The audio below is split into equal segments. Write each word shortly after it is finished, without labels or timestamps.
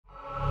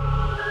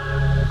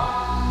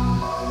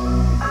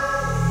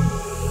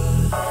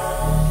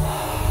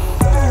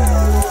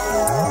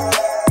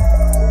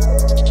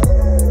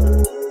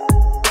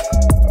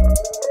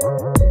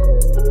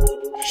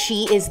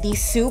the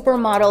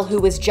supermodel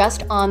who was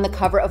just on the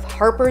cover of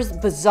Harper's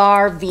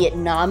Bazaar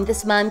Vietnam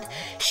this month.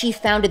 She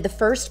founded the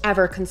first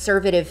ever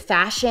conservative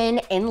fashion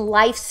and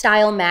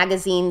lifestyle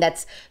magazine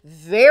that's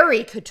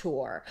very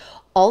couture.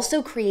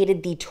 Also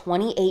created the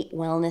 28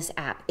 Wellness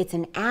app. It's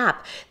an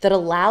app that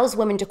allows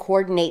women to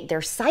coordinate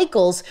their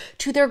cycles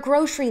to their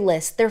grocery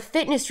list, their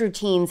fitness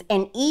routines,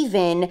 and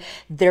even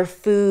their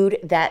food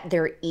that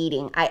they're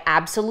eating. I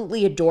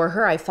absolutely adore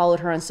her. I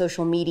followed her on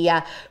social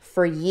media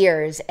for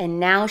years, and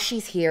now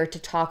she's here to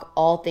talk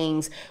all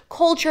things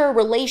culture,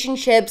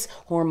 relationships,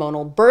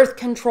 hormonal birth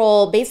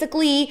control,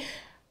 basically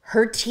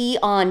her tea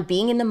on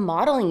being in the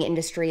modeling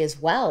industry as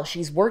well.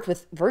 She's worked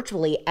with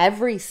virtually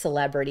every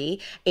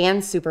celebrity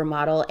and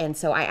supermodel, and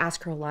so I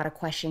asked her a lot of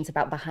questions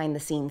about behind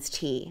the scenes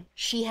tea.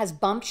 She has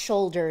bumped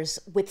shoulders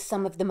with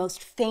some of the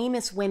most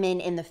famous women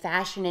in the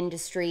fashion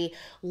industry,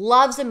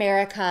 loves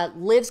America,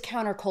 lives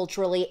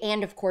counterculturally,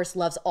 and of course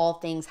loves all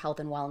things health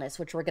and wellness,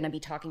 which we're gonna be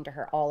talking to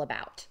her all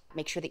about.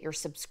 Make sure that you're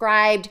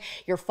subscribed,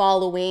 you're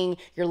following,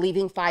 you're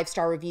leaving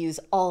 5-star reviews,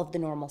 all of the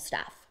normal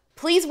stuff.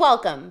 Please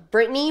welcome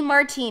Brittany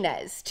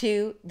Martinez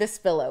to The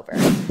Spillover.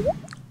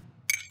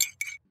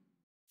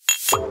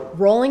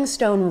 Rolling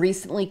Stone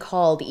recently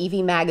called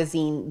Evie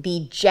magazine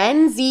the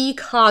Gen Z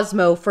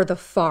Cosmo for the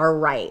far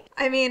right.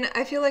 I mean,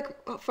 I feel like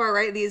far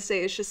right these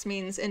days just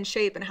means in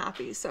shape and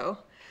happy. So,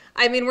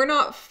 I mean, we're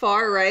not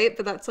far right,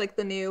 but that's like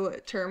the new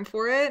term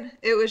for it.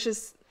 It was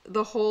just,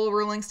 the whole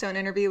Rolling Stone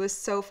interview was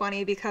so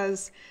funny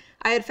because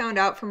I had found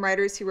out from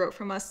writers who wrote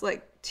from us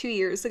like 2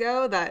 years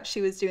ago that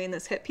she was doing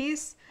this hit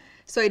piece.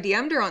 So I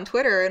DM'd her on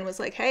Twitter and was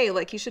like, hey,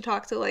 like you should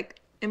talk to like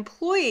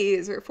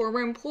employees or former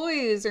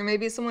employees or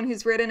maybe someone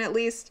who's written at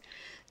least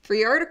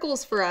 3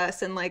 articles for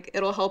us and like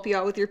it'll help you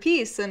out with your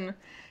piece. And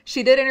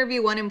she did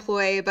interview one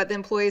employee, but the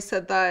employee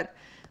said that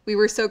we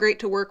were so great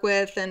to work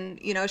with and,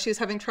 you know, she was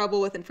having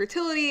trouble with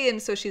infertility and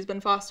so she's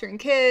been fostering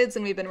kids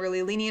and we've been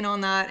really lenient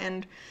on that.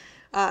 And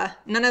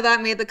none of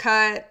that made the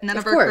cut. None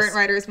of our current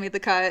writers made the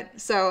cut.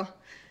 So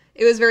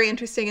it was very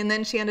interesting. And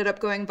then she ended up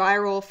going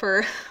viral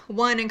for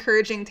one,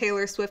 encouraging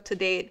Taylor Swift to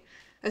date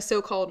a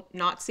so-called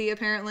Nazi,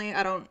 apparently.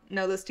 I don't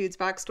know this dude's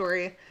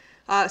backstory.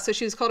 So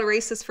she was called a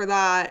racist for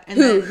that. And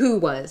who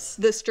was?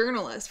 This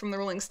journalist from the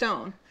Rolling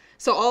Stone.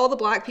 So all the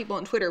black people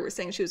on Twitter were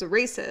saying she was a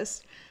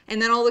racist.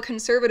 And then all the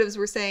conservatives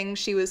were saying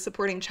she was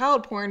supporting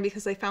child porn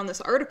because they found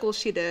this article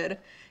she did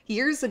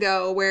years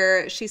ago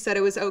where she said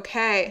it was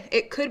okay.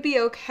 It could be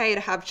okay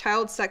to have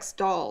child sex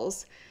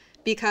dolls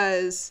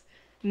because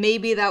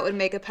maybe that would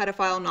make a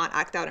pedophile not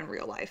act out in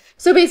real life.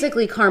 So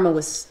basically karma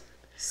was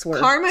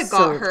swerved. Karma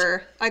got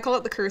her. I call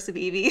it the curse of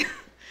Evie.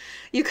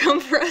 You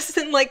come for us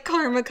and like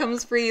karma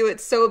comes for you.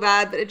 It's so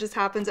bad, but it just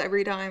happens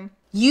every time.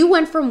 You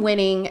went from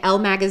winning Elle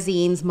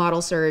Magazine's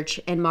Model Search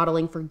and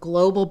modeling for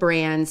global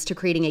brands to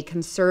creating a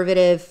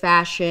conservative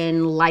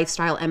fashion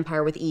lifestyle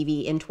empire with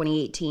Evie in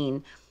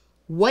 2018.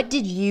 What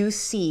did you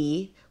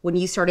see when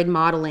you started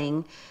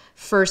modeling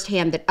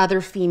firsthand that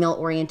other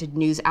female-oriented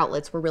news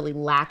outlets were really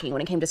lacking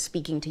when it came to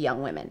speaking to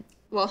young women?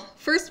 Well,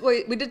 first,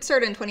 we did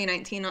start in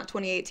 2019, not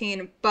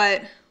 2018,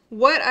 but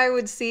what I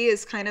would see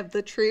is kind of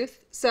the truth.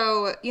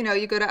 So, you know,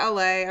 you go to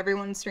LA,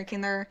 everyone's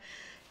drinking their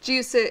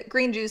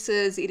green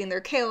juices, eating their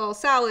kale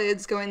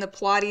salads, going to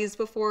Pilates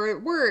before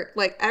work.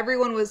 Like,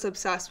 everyone was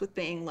obsessed with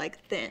being,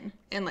 like, thin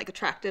and, like,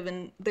 attractive,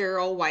 and they're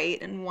all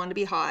white and want to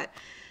be hot.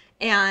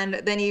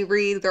 And then you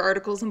read their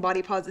articles on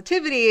body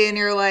positivity, and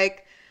you're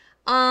like,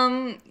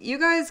 you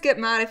guys get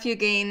mad if you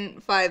gain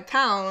 5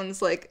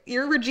 pounds, like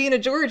you're Regina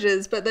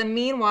George's, but then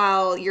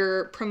meanwhile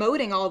you're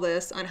promoting all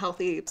this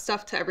unhealthy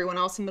stuff to everyone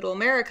else in middle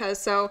America.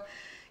 So,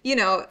 you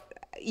know,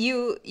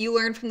 you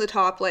learn from the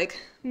top, like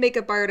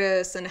makeup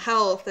artists and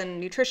health and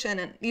nutrition,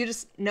 and you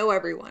just know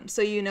everyone.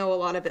 So you know a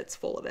lot of it's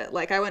full of it.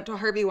 Like I went to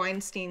Harvey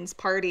Weinstein's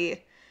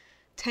party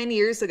 10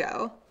 years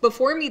ago,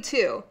 before Me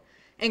Too,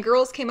 and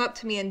girls came up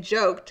to me and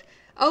joked,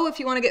 oh, if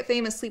you want to get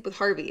famous, sleep with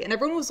Harvey. And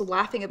everyone was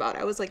laughing about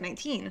it. I was like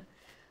 19.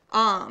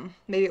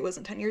 Maybe it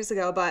wasn't 10 years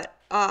ago, but,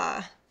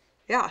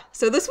 yeah.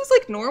 So this was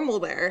like normal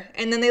there.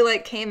 And then they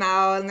like came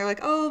out and they're like,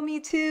 oh, Me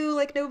Too.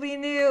 Like nobody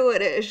knew.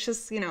 And it's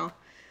just, you know,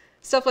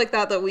 stuff like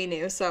that we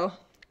knew. So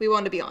we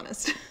wanted to be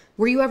honest.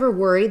 Were you ever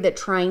worried that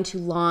trying to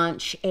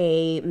launch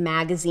a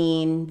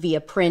magazine via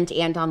print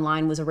and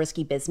online was a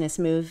risky business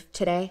move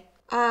today?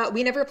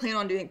 We never planned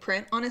on doing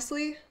print,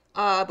 honestly.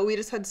 But we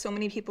just had so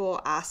many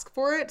people ask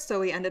for it, so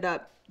we ended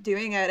up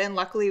doing it. And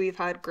luckily, we've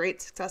had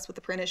great success with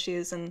the print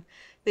issues, and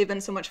they've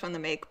been so much fun to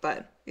make.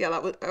 But yeah,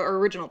 that was our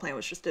original plan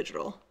was just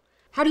digital.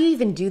 How do you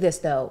even do this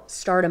though?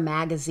 Start a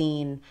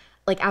magazine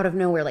like out of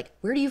nowhere? Like,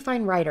 where do you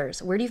find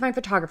writers? Where do you find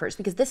photographers?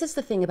 Because this is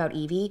the thing about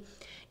Evie.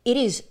 It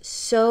is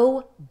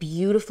so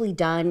beautifully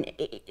done.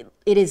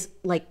 It is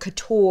like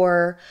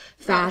couture,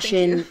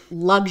 fashion,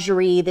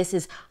 luxury. This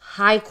is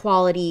high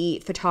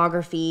quality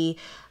photography.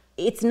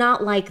 It's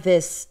not like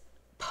this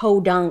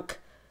podunk,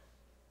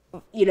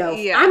 you know,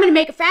 I'm going to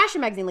make a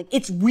fashion magazine. Like,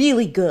 it's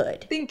really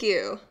good. Thank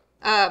you.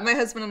 My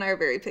husband and I are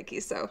very picky,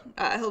 so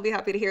he'll be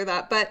happy to hear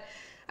that. But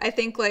I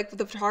think like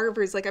the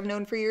photographers, like I've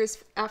known for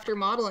years after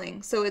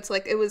modeling. So it's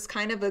like, it was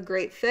kind of a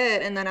great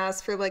fit. And then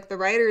as for like the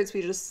writers,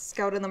 we just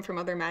scouted them from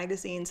other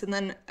magazines. And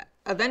then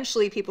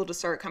eventually people just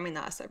started coming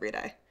to us every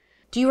day.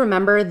 Do you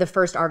remember the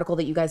first article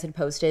that you guys had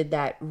posted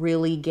that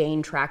really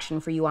gained traction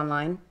for you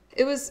online?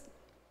 It was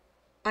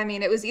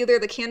either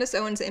the Candace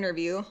Owens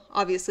interview,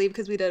 obviously,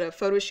 because we did a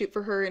photo shoot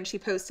for her and she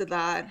posted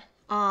that.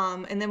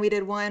 And then we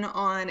did one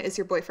on Is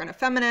Your Boyfriend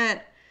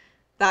Effeminate?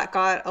 That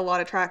got a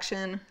lot of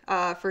traction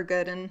for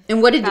good and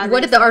what did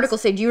the article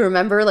say? Do you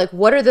remember? Like,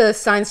 what are the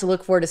signs to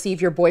look for to see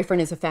if your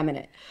boyfriend is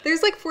effeminate?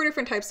 There's like 4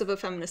 different types of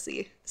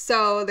effeminacy.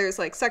 So there's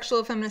like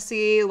sexual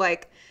effeminacy,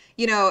 like,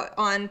 you know,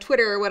 on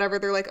Twitter or whatever,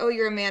 they're like, oh,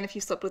 you're a man if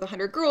you slept with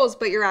 100 girls,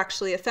 but you're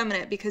actually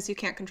effeminate because you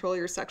can't control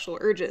your sexual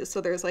urges.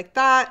 So there's like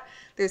that.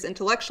 There's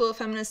intellectual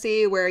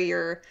effeminacy where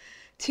you're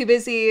too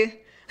busy.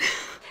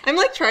 I'm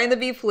like trying to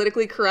be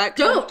politically correct.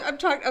 Don't. I'm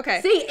talking.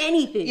 Okay. Say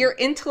anything. You're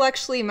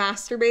intellectually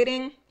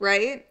masturbating,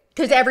 right?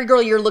 Because every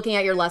girl you're looking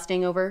at, you're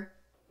lusting over.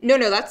 No,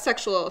 that's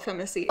sexual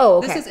effeminacy. Oh,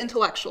 okay. This is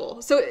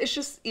intellectual. So it's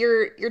just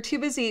you're too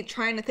busy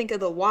trying to think of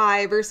the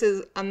why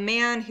versus a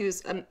man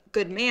who's a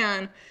good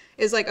man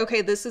is like,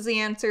 okay, this is the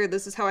answer.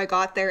 This is how I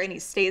got there. And he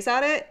stays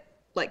at it.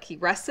 Like he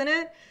rests in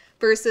it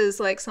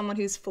versus like someone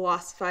who's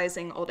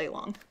philosophizing all day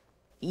long.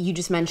 You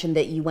just mentioned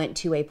that you went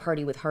to a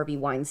party with Harvey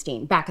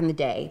Weinstein back in the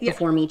day,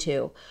 before Me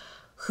Too.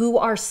 Who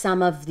are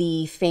some of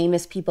the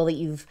famous people that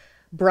you've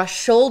brushed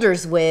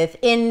shoulders with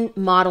in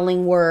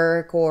modeling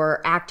work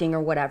or acting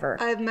or whatever?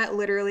 I've met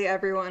literally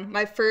everyone.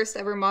 My first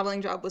ever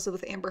modeling job was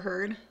with Amber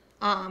Heard.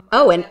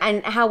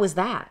 And how was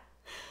that?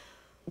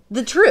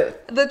 The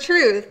truth. The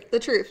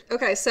truth.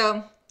 Okay,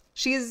 so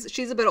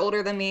she's a bit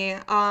older than me.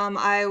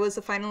 I was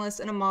a finalist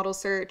in a model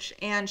search,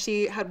 and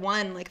she had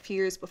won like a few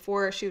years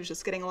before. She was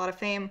just getting a lot of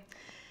fame.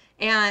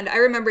 And I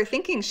remember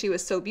thinking she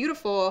was so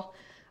beautiful,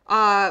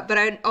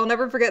 but I'll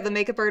never forget the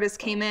makeup artist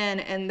came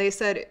in and they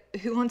said,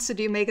 who wants to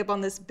do makeup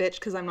on this bitch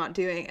because I'm not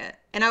doing it?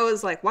 And I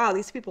was like, wow,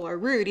 these people are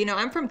rude. You know,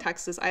 I'm from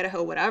Texas,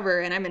 Idaho, whatever,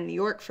 and I'm in New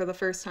York for the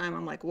first time.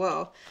 I'm like,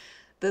 whoa,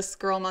 this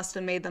girl must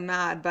have made them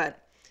mad,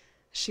 but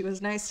she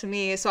was nice to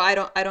me. So I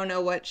don't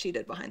know what she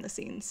did behind the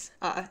scenes,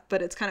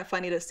 but it's kind of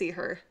funny to see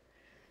her,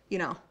 you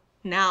know,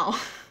 now.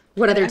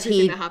 What other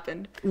tea? That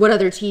happened. What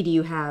other tea do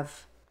you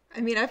have?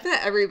 I mean, I've met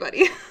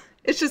everybody.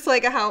 It's just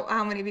like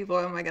how many people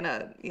am I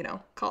gonna, you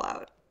know, call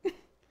out?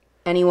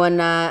 Anyone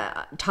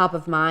top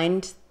of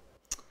mind?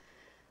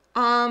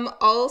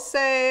 I'll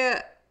say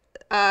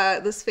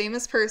this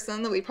famous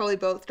person that we probably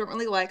both don't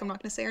really like. I'm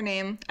not gonna say her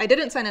name. I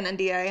didn't sign an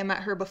NDA. I met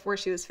her before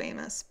she was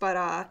famous,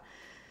 but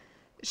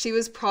she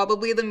was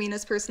probably the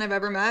meanest person I've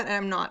ever met, and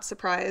I'm not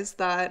surprised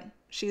that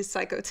she's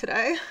psycho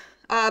today.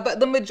 But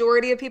the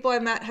majority of people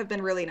I've met have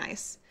been really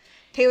nice.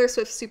 Taylor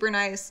Swift, super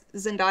nice.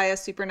 Zendaya,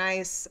 super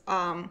nice.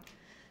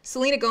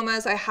 Selena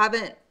Gomez, I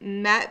haven't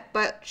met,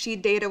 but she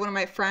dated one of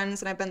my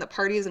friends, and I've been to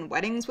parties and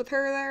weddings with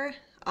her there.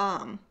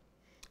 But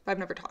I've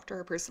never talked to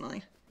her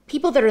personally.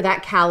 People that are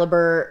that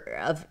caliber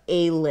of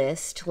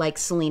A-list, like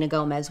Selena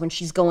Gomez, when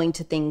she's going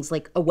to things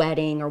like a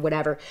wedding or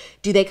whatever,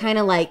 do they kind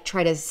of like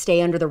try to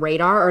stay under the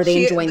radar, or are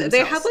they enjoying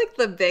themselves? They have like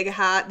the big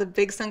hat, the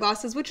big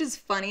sunglasses, which is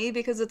funny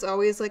because it's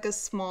always like a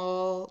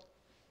small,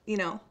 you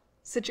know,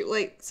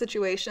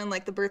 situation.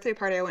 Like the birthday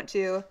party I went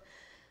to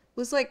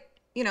was like,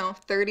 you know,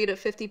 30 to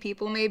 50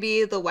 people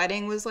maybe. The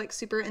wedding was like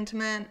super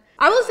intimate.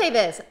 I will say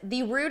this,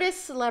 the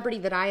rudest celebrity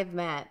that I have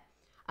met,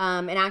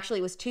 and actually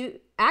it was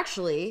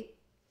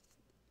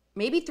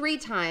maybe 3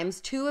 times,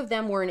 2 of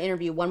them were an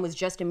interview, one was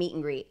just a meet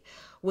and greet,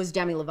 was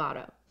Demi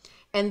Lovato.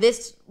 And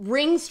this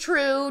rings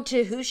true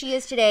to who she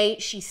is today.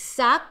 She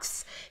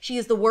sucks. She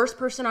is the worst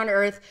person on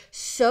earth.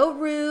 So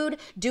rude.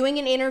 Doing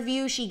an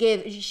interview,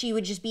 she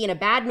would just be in a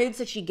bad mood,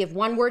 so she'd give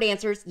one-word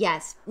answers.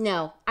 Yes,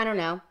 no, I don't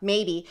know,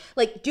 maybe.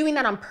 Like doing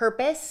that on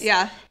purpose.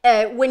 Yeah.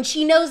 When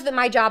she knows that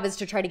my job is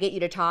to try to get you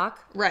to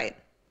talk. Right.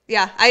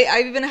 Yeah.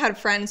 I've even had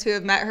friends who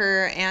have met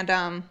her,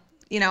 and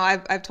you know,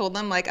 I've told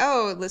them like,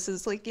 oh, this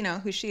is like, you know,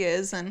 who she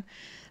is, and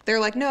they're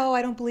like, no,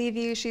 I don't believe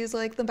you. She's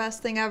like the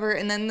best thing ever.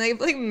 And then they've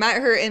like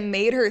met her and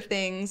made her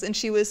things, and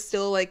she was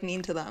still like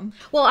mean to them.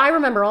 Well, I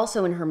remember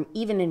also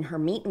even in her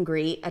meet and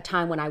greet, a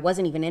time when I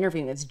wasn't even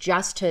interviewing, it's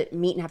just to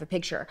meet and have a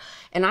picture.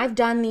 And I've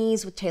done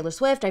these with Taylor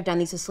Swift. I've done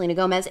these with Selena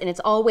Gomez, and it's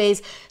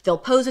always, they'll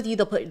pose with you,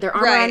 they'll put their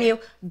arm around you.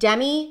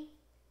 Demi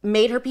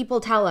made her people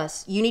tell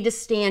us, you need to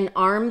stand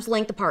arm's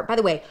length apart. By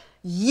the way,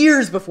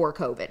 years before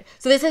COVID.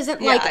 So this isn't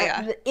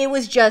it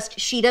was just,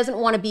 she doesn't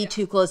want to be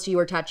too close to you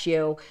or touch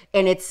you.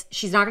 And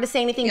she's not going to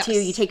say anything to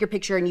you. You take your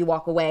picture and you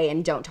walk away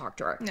and don't talk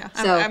to her. Yeah,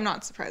 so, I'm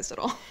not surprised at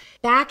all.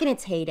 Back in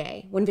its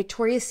heyday, when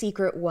Victoria's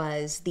Secret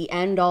was the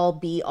end all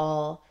be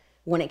all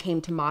when it came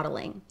to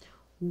modeling,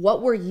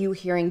 what were you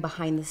hearing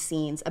behind the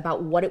scenes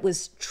about what it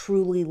was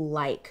truly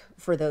like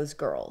for those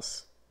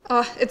girls?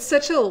 It's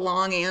such a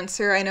long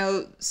answer. I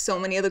know so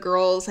many of the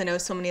girls. I know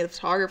so many of the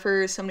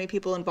photographers, so many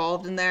people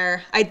involved in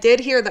there. I did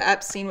hear that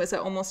Epstein was at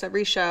almost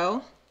every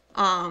show.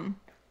 A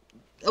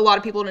lot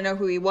of people didn't know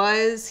who he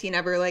was. He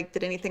never like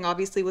did anything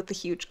obviously with the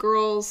huge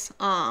girls.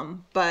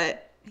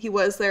 But he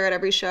was there at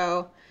every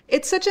show.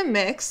 It's such a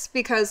mix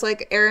because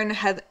like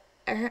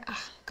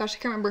gosh, I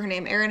can't remember her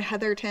name. Erin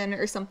Heatherton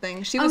or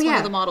something. She was one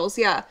of the models.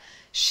 Yeah.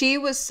 She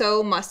was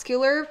so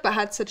muscular, but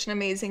had such an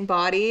amazing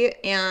body.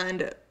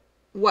 And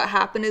what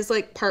happened is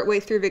like partway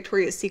through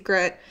Victoria's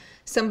Secret,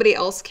 somebody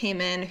else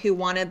came in who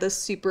wanted the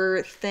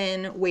super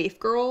thin waif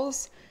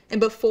girls. And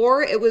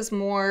before it was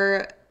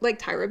more like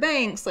Tyra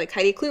Banks, like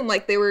Heidi Klum,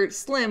 like they were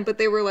slim, but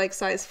they were like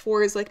size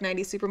 4s, like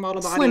 90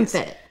 supermodel bodies. Slim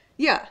fit.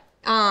 Yeah.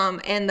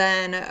 And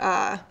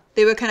then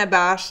they would kind of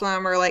bash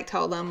them or like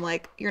tell them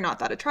like you're not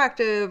that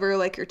attractive or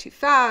like you're too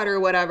fat or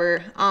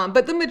whatever.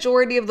 But the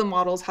majority of the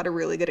models had a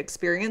really good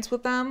experience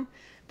with them.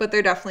 But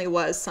there definitely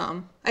was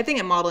some, I think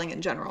in modeling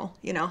in general,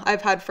 you know,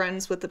 I've had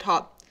friends with the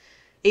top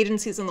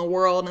agencies in the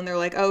world and they're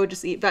like, oh,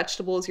 just eat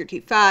vegetables, you're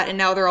too fat. And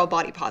now they're all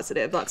body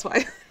positive. That's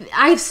why.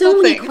 I have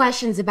so many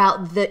questions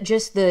about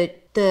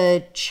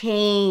the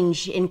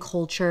change in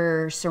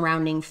culture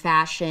surrounding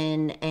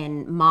fashion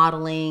and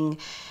modeling.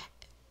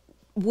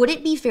 Would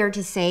it be fair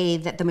to say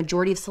that the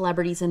majority of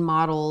celebrities and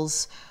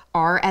models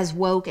are as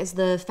woke as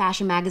the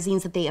fashion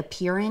magazines that they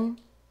appear in?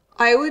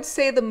 I would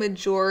say the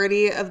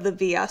majority of the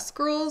VS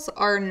girls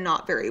are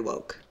not very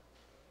woke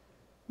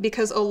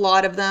because a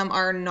lot of them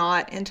are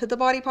not into the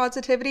body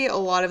positivity. A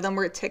lot of them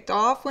were ticked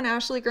off when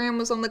Ashley Graham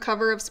was on the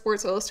cover of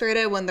Sports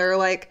Illustrated when they're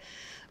like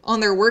on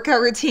their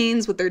workout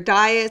routines with their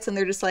diets and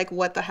they're just like,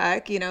 what the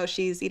heck? You know,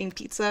 she's eating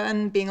pizza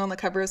and being on the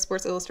cover of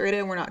Sports Illustrated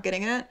and we're not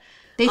getting it.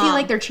 They feel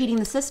like they're cheating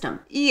the system.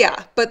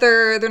 Yeah, but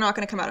they're not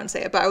going to come out and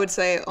say it. But I would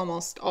say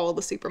almost all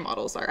the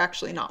supermodels are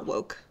actually not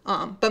woke.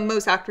 But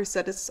most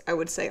actresses, I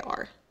would say,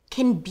 are.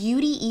 Can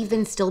beauty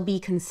even still be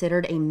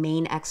considered a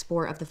main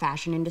export of the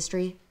fashion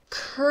industry?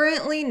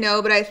 Currently,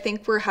 no, but I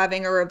think we're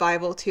having a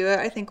revival to it.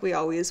 I think we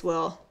always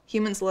will.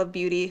 Humans love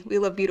beauty. We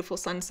love beautiful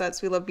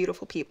sunsets. We love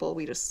beautiful people.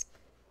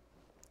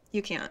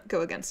 You can't go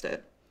against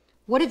it.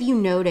 What have you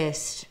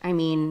noticed,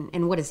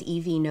 and what has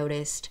Evie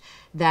noticed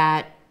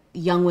that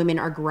young women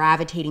are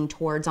gravitating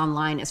towards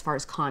online as far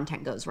as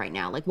content goes right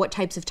now? Like what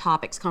types of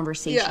topics,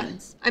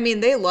 conversations? Yeah.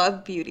 They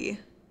love beauty.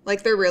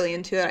 Like they're really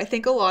into it. I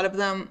think a lot of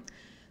them,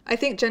 I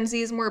think Gen Z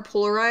is more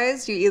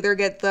polarized. You either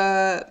get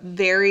the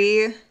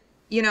very,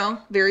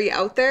 very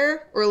out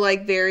there or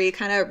like very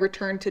kind of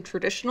return to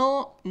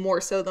traditional, more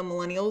so than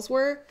millennials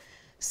were.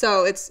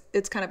 So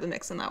it's kind of a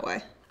mix in that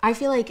way. I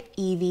feel like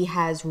Evie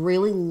has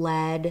really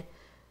led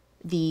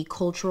the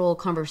cultural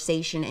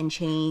conversation and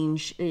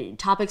change.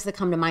 Topics that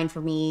come to mind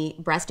for me: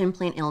 breast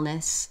implant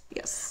illness.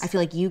 Yes. I feel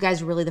like you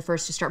guys are really the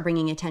first to start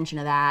bringing attention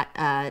to that,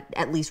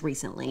 at least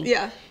recently.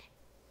 Yeah.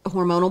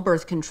 Hormonal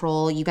birth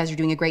control. You guys are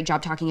doing a great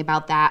job talking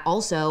about that.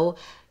 Also,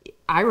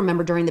 I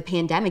remember during the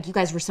pandemic, you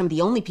guys were some of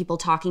the only people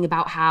talking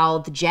about how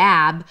the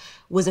jab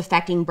was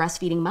affecting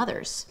breastfeeding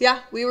mothers. Yeah,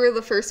 we were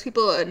the first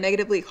people to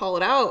negatively call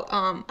it out.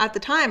 At the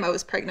time, I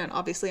was pregnant.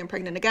 Obviously, I'm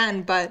pregnant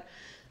again, but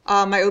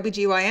my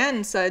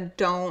OBGYN said,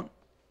 don't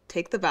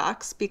take the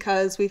vax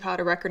because we've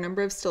had a record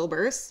number of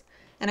stillbirths.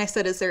 And I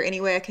said, is there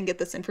any way I can get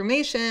this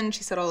information?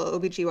 She said all the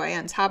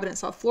OBGYNs have it in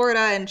South Florida,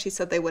 and she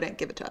said they wouldn't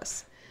give it to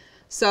us.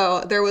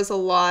 So there was a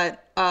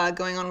lot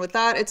going on with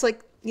that. It's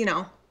like, you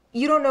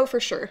don't know for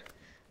sure.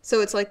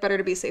 So it's like better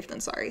to be safe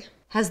than sorry.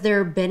 Has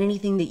there been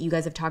anything that you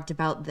guys have talked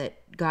about that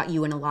got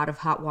you in a lot of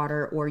hot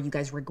water or you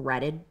guys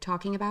regretted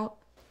talking about?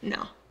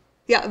 No.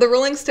 Yeah, the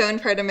Rolling Stone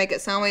tried to make it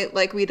sound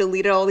like we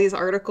deleted all these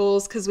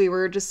articles because we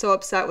were just so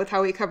upset with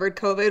how we covered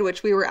COVID,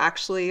 which we were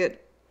actually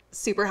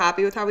super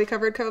happy with how we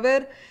covered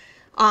COVID.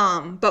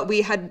 But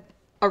we had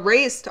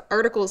erased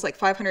articles like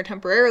 500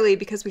 temporarily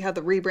because we had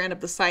the rebrand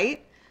of the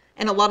site.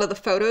 And a lot of the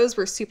photos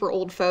were super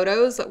old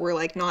photos that were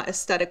like not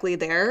aesthetically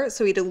there.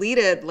 So we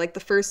deleted like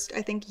the first,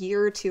 I think,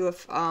 year or two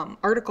of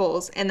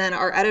articles. And then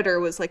our editor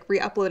was like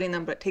re-uploading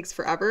them, but it takes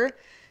forever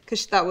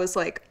because that was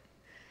like,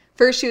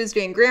 first she was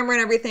doing grammar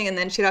and everything, and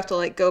then she'd have to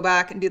like go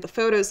back and do the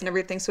photos and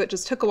everything. So it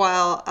just took a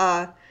while.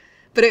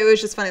 But it was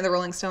just funny. The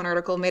Rolling Stone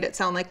article made it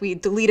sound like we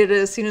deleted it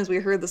as soon as we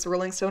heard this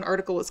Rolling Stone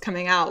article was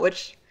coming out,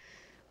 which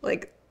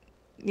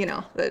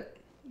that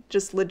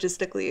just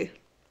logistically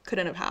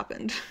couldn't have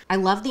happened. I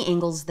love the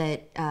angles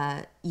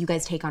that you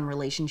guys take on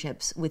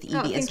relationships with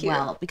Evie as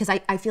well, because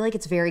I feel like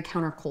it's very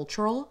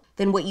countercultural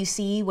than what you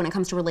see when it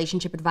comes to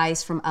relationship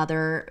advice from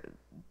other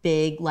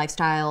big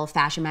lifestyle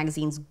fashion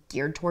magazines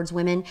geared towards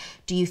women.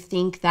 Do you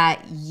think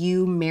that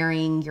you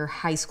marrying your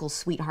high school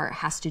sweetheart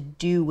has to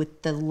do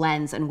with the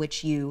lens in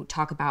which you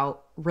talk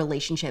about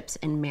relationships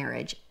and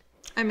marriage?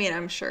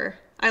 I'm sure.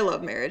 I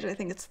love marriage. I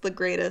think it's the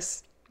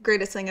greatest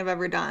thing I've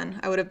ever done.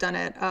 I would have done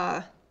it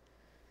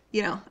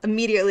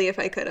immediately if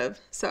I could have.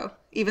 So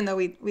even though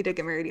we did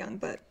get married young,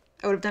 but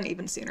I would have done it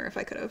even sooner if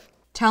I could have.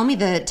 Tell me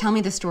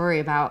the story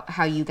about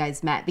how you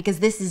guys met, because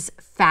this is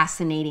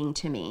fascinating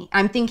to me.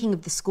 I'm thinking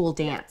of the school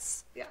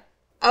dance. Yeah.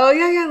 Oh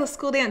yeah, the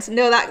school dance.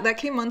 No, that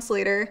came months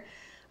later.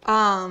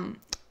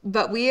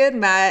 But we had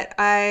met.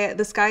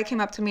 This guy came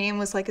up to me and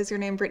was like, "Is your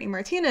name Brittany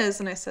Martinez?"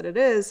 And I said, "It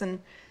is." And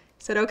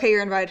he said, "Okay,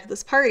 you're invited to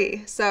this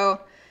party." So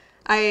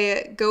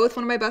I go with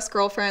one of my best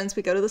girlfriends.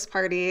 We go to this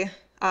party.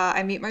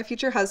 I meet my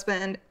future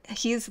husband.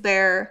 He's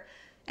there.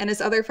 and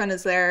his other friend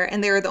is there,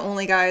 and they were the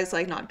only guys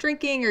like not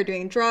drinking or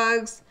doing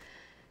drugs.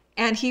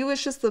 And he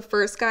was just the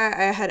first guy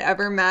I had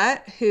ever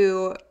met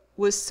who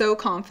was so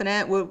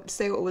confident, would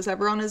say what was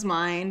ever on his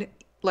mind.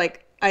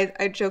 Like,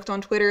 I joked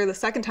on Twitter the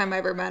second time I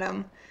ever met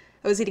him,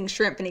 I was eating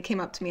shrimp and he came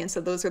up to me and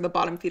said, those are the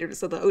bottom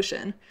feeders of the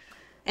ocean.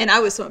 And I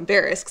was so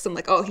embarrassed because I'm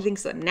like, oh, he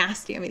thinks I'm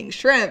nasty, I'm eating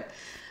shrimp.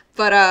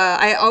 But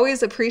I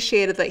always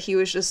appreciated that he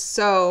was just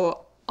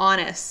so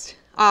honest.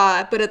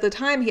 But at the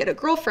time he had a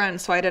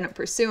girlfriend, so I didn't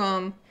pursue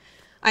him.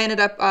 I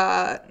ended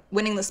up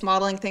winning this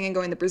modeling thing and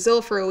going to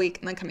Brazil for a week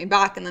and then coming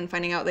back and then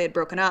finding out they had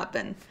broken up.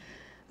 And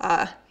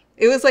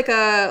it was like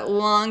a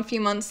long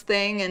few months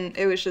thing, and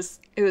it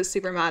was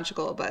super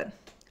magical. But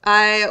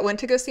I went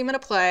to go see him in a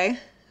play.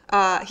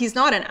 He's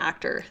not an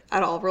actor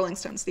at all. Rolling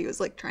Stone said he was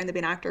like trying to be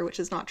an actor, which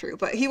is not true,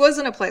 but he was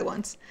in a play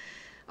once.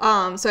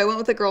 So I went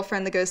with a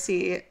girlfriend to go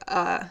see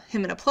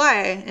him in a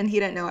play, and he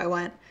didn't know I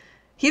went.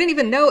 He didn't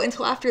even know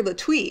until after the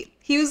tweet.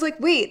 He was like,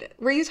 wait,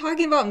 were you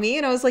talking about me?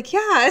 And I was like,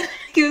 yeah.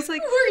 He was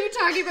like, were you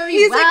talking about me?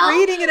 He's like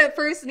reading it at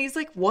first, and he's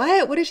like,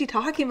 what is she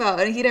talking about?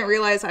 And he didn't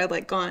realize I had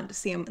like gone to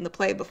see him in the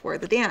play before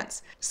the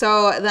dance.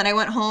 So then I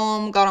went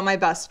home, got on my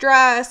best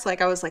dress.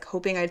 Like, I was like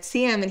hoping I'd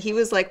see him, and he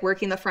was like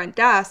working the front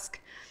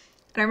desk.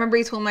 And I remember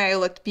he told me I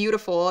looked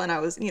beautiful, and I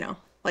was,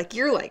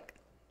 like,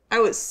 I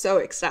was so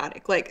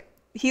ecstatic. Like,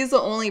 he's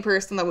the only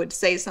person that would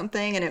say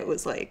something, and it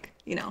was like,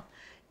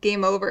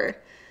 game over.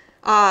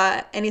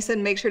 And he said,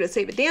 make sure to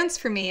save a dance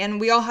for me. And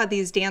we all had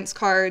these dance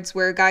cards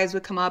where guys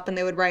would come up and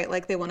they would write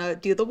like they want to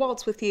do the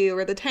waltz with you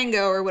or the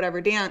tango or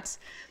whatever dance.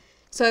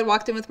 So I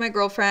walked in with my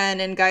girlfriend,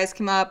 and guys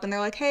came up and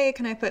they're like, hey,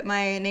 can I put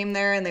my name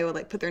there? And they would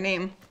like put their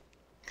name.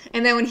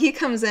 And then when he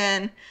comes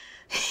in,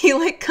 he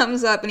like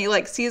comes up and he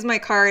like sees my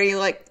card, and he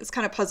like is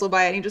kind of puzzled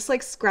by it, and he just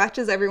like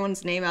scratches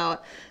everyone's name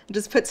out and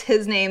just puts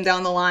his name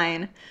down the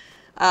line.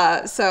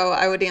 So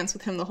I would dance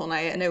with him the whole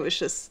night, and it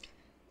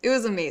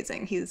was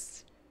amazing.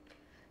 He's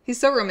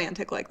so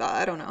romantic like that.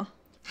 I don't know.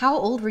 How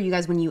old were you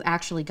guys when you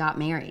actually got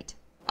married?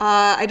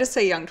 I just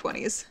say young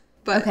 20s.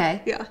 But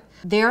okay. Yeah.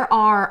 There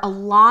are a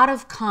lot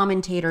of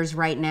commentators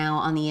right now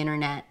on the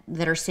internet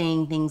that are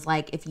saying things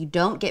like, if you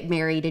don't get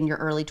married in your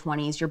early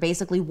 20s, you're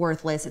basically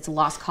worthless. It's a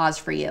lost cause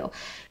for you.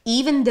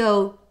 Even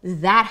though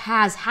that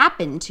has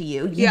happened to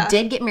you, you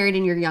did get married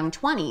in your young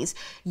 20s,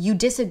 you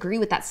disagree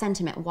with that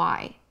sentiment.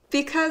 Why?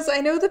 Because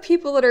I know the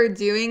people that are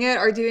doing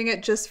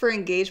it just for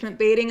engagement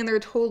baiting, and they're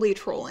totally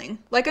trolling.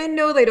 Like, I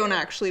know they don't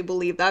actually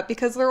believe that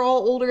because they're all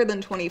older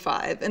than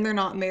 25 and they're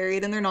not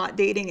married and they're not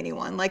dating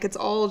anyone. Like, it's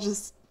all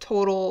just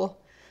total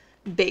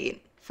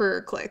bait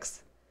for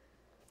clicks.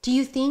 Do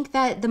you think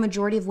that the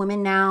majority of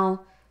women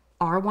now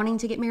are wanting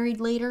to get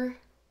married later?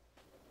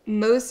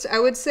 I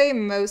would say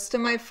most of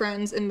my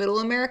friends in Middle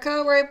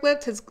America where I've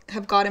lived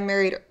have gotten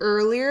married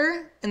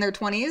earlier in their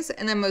 20s.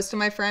 And then most of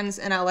my friends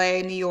in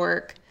LA, New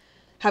York,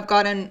 have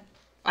gotten,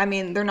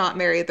 they're not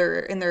married.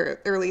 They're in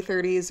their early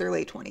 30s or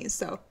late 20s.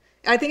 So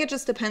I think it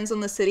just depends on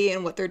the city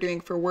and what they're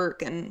doing for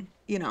work. And,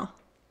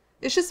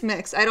 it's just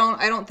mixed. I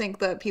don't think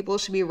that people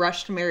should be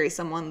rushed to marry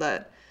someone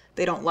that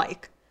they don't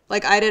like.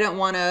 Like, I didn't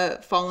want to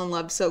fall in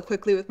love so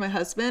quickly with my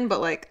husband,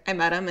 but like I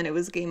met him and it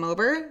was game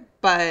over.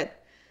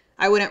 But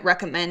I wouldn't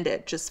recommend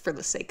it just for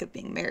the sake of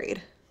being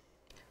married.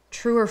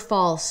 True or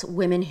false,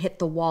 women hit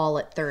the wall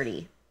at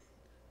 30?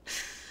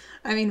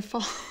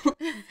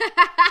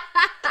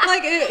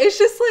 Like, it's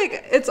just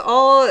like, it's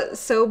all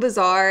so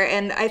bizarre.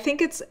 And I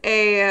think it's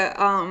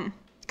a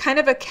kind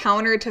of a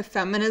counter to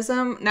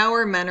feminism. Now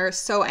where men are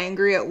so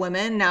angry at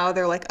women, now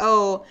they're like,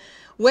 oh,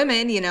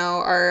 women,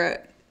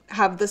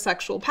 have the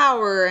sexual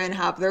power and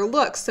have their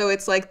looks. So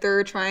it's like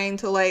they're trying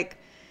to like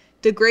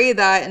degrade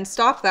that and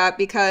stop that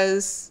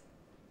because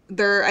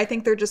I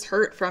think they're just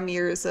hurt from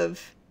years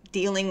of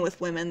dealing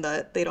with women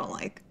that they don't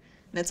like.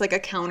 And it's like a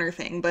counter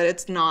thing, but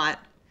it's not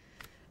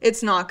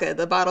good.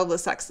 The battle of the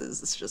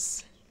sexes is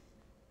just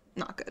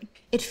not good.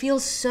 It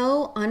feels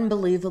so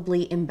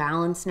unbelievably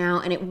imbalanced now.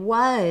 And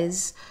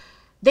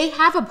they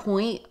have a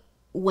point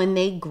when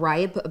they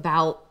gripe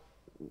about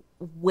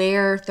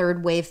where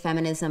third wave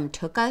feminism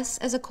took us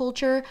as a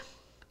culture.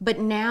 But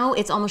now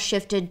it's almost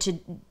shifted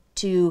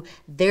to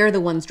they're the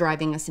ones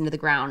driving us into the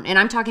ground. And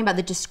I'm talking about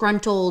the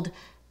disgruntled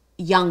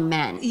young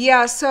men.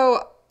 Yeah.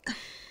 So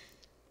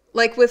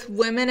like with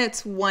women,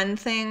 it's one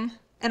thing.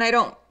 And I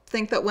don't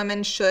think that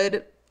women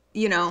should,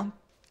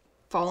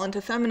 fall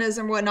into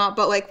feminism or whatnot,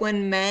 but like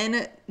when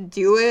men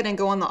do it and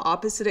go on the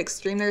opposite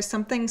extreme, there's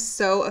something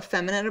so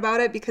effeminate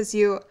about it because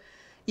you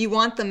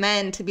want the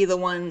men to be the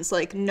ones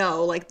like,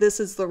 no, like this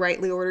is the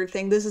rightly ordered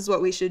thing. This is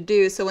what we should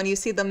do. So when you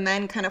see the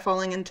men kind of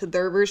falling into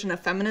their version of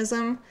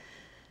feminism,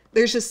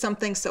 there's just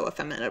something so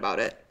effeminate about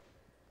it.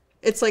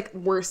 It's like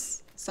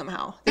worse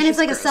somehow. And it's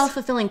like gross. A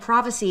self-fulfilling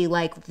prophecy.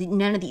 Like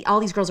all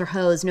these girls are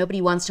hoes.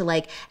 Nobody wants to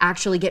like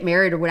actually get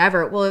married or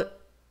whatever. Well,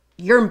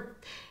 you're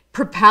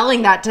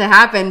propelling that to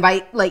happen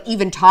by like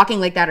even talking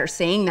like that or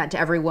saying that to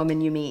every woman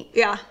you meet.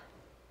 Yeah.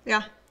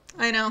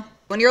 I know.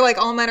 When you're like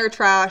all men are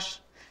trash,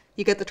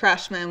 you get the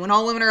trash men. When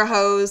all women are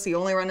hoes, you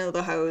only run into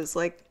the hoes.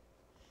 Like,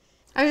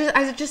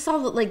 I just saw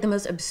like the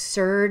most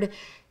absurd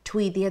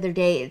tweet the other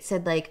day. It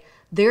said, like,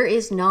 there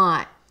is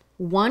not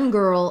one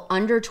girl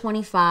under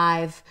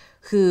 25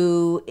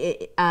 who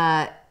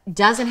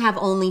doesn't have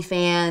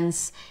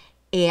OnlyFans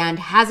and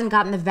hasn't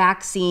gotten the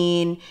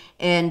vaccine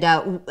and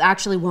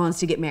actually wants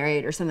to get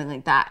married or something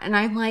like that. And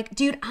I'm like,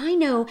 dude, I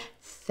know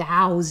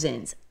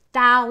thousands.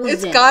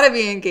 It's got to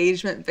be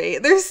engagement bait.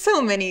 There's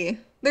so many.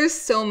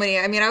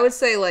 I mean, I would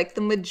say like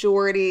the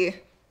majority,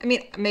 I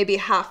mean, maybe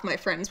half my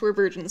friends were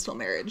virgins till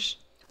marriage.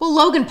 Well,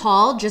 Logan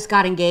Paul just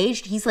got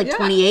engaged. He's like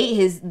 28.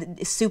 His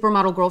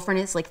supermodel girlfriend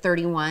is like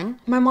 31.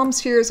 My mom's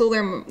 2 years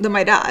older than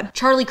my dad.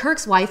 Charlie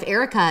Kirk's wife,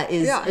 Erica,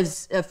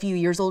 is a few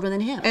years older than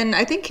him. And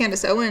I think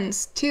Candace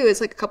Owens, too, is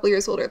like a couple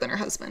years older than her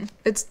husband.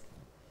 It's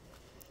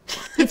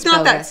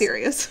not that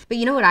serious. But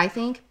you know what I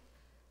think?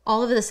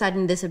 All of a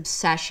sudden, this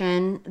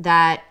obsession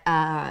that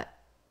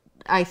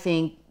I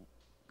think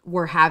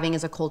we're having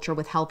as a culture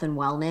with health and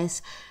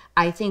wellness,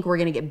 I think we're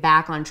going to get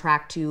back on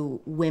track to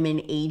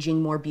women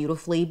aging more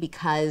beautifully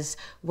because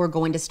we're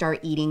going to start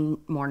eating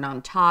more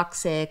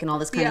non-toxic and all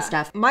this kind of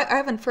stuff. I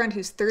have a friend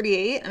who's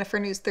 38 and a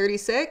friend who's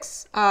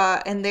 36,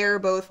 and they're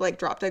both like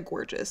drop dead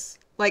gorgeous.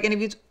 Like,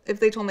 and if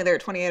they told me they were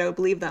 28, I would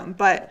believe them.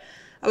 But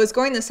I was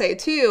going to say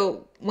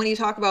too, when you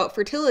talk about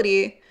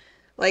fertility,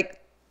 like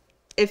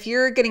if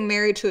you're getting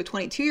married to a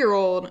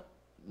 22-year-old,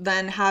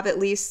 then have at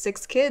least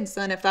 6 kids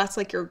then if that's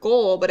like your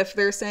goal. But if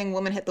they're saying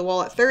women hit the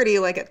wall at 30,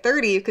 like at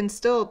 30 you can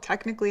still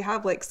technically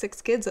have like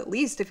 6 kids at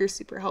least if you're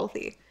super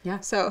healthy. Yeah.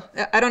 So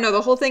I don't know,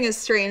 the whole thing is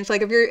strange.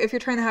 Like if you're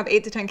trying to have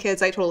 8 to 10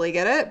 kids, I totally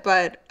get it,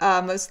 but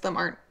most of them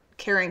aren't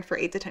caring for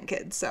 8 to 10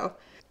 kids. So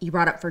you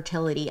brought up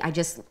fertility.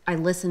 I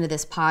listened to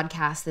this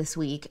podcast this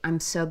week. I'm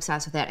so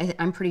obsessed with it.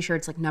 I'm pretty sure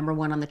it's like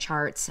 #1 on the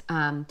charts.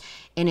 And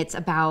it's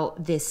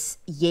about this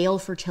Yale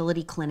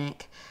fertility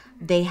clinic.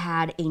 They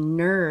had a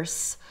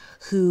nurse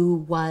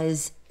who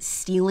was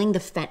stealing the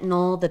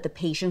fentanyl that the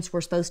patients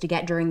were supposed to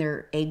get during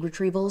their egg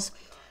retrievals.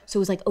 So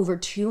it was like over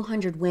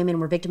 200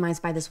 women were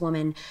victimized by this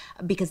woman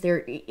because they're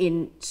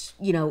in,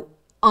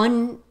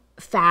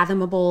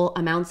 unfathomable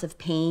amounts of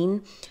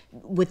pain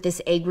with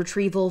this egg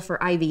retrieval for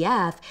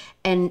IVF.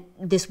 And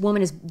this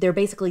woman they're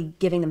basically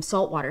giving them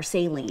saltwater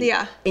saline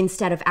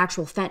instead of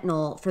actual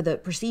fentanyl for the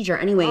procedure.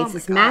 Anyway, it's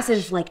this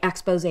massive like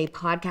expose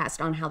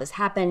podcast on how this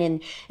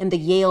happened. And the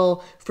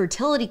Yale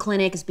fertility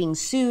clinic is being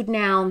sued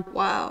now.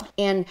 Wow.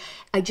 And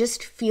I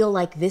just feel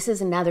like this is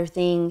another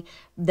thing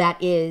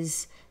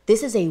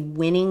this is a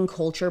winning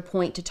culture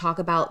point to talk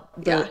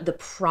about the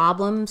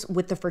problems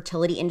with the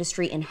fertility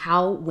industry and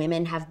how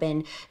women have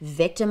been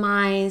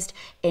victimized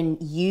and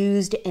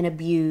used and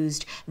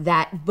abused,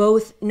 that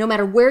both, no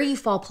matter where you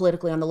fall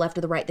politically on the left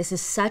or the right, this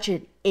is such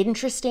an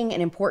interesting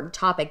and important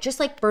topic, just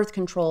like birth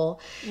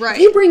control. Right.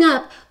 If you bring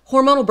up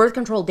hormonal birth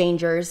control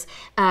dangers,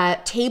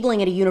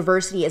 tabling at a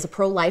university as a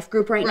pro-life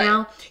group right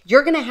now,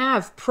 you're going to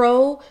have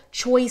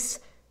pro-choice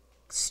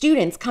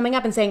students coming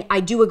up and saying,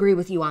 I do agree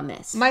with you on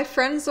this. My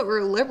friends that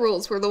were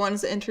liberals were the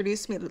ones that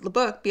introduced me to the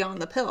book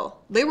Beyond the Pill.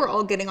 They were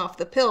all getting off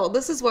the pill.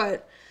 This is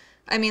what,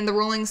 I mean, the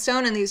Rolling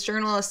Stone and these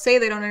journalists say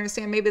they don't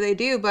understand. Maybe they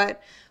do,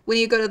 but when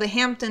you go to the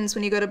Hamptons,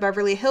 when you go to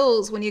Beverly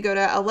Hills, when you go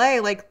to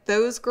LA, like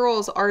those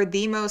girls are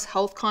the most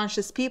health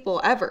conscious people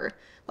ever.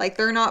 Like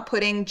they're not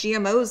putting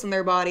GMOs in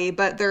their body,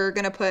 but they're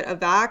going to put a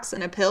vax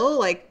and a pill.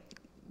 Like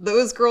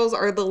those girls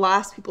are the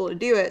last people to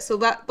do it. So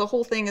that the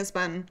whole thing has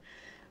been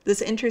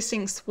this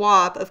interesting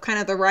swap of kind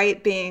of the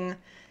right being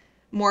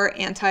more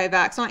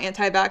anti-vax, not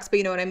anti-vax, but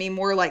you know what I mean,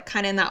 more like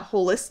kind of in that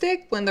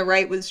holistic, when the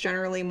right was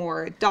generally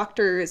more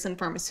doctors and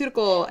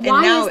pharmaceutical. And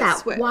now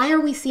it's switched. Why are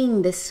we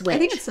seeing this switch? I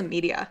think it's the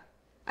media.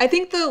 I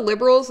think the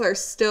liberals are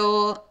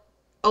still,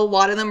 a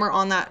lot of them are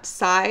on that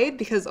side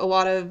because a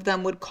lot of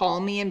them would call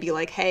me and be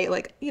like, hey,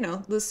 like, you know,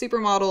 the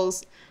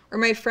supermodels or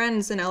my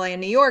friends in LA and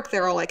New York,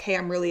 they're all like, hey,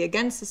 I'm really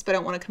against this, but I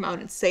don't want to come out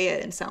and say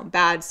it and sound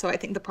bad. So I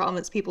think the problem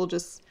is people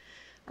just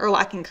are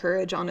lacking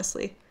courage,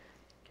 honestly.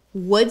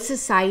 Would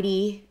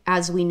society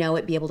as we know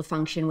it be able to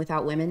function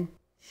without women?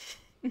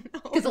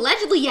 Because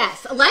allegedly,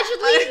 yes.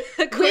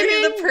 Allegedly,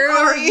 women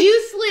are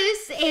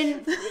useless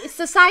and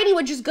society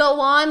would just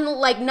go on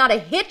like not a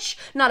hitch,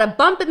 not a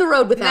bump in the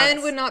road without us.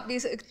 Men would not be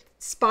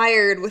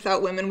inspired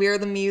without women. We are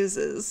the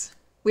muses.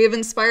 We have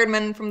inspired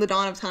men from the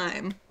dawn of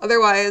time.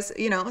 Otherwise,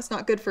 you know, it's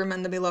not good for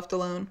men to be left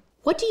alone.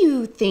 What do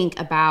you think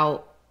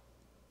about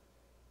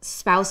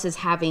spouses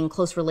having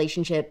close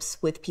relationships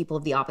with people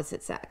of the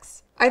opposite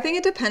sex? I think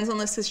it depends on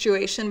the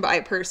situation, but I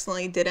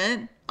personally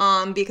didn't.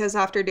 Because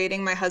after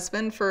dating my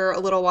husband for a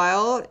little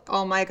while,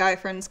 all my guy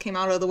friends came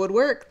out of the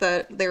woodwork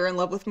that they were in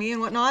love with me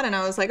and whatnot. And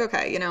I was like,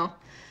 okay, you know,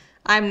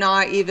 I'm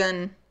not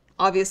even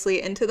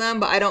obviously into them,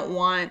 but I don't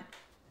want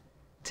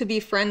to be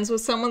friends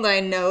with someone that I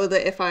know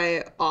that if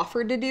I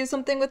offered to do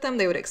something with them,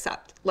 they would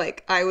accept.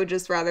 Like, I would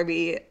just rather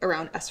be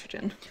around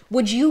estrogen.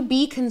 Would you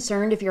be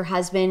concerned if your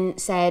husband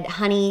said,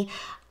 honey,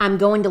 I'm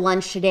going to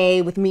lunch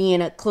today with me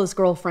and a close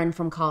girlfriend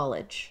from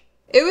college?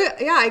 It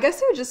would, yeah, I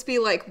guess it would just be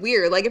like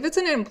weird. Like if it's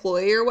an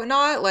employee or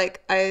whatnot,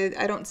 like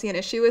I don't see an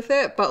issue with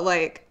it, but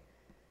like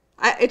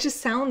It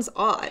just sounds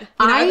odd.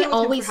 You know, I've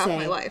been with him for half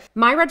my life.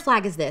 My red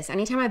flag is this.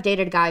 Anytime I've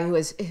dated a guy who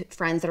has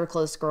friends that are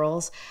close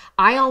girls,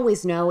 I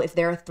always know if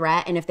they're a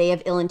threat and if they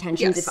have ill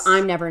intentions, if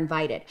I'm never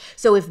invited.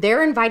 So if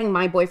they're inviting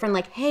my boyfriend,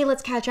 like, hey,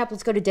 let's catch up,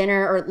 let's go to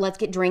dinner, or let's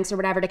get drinks or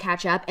whatever to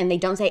catch up, and they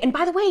don't say, and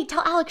by the way,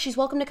 tell Alex she's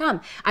welcome to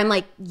come. I'm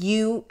like,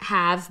 you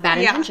have bad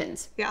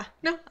intentions. Yeah.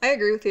 No, I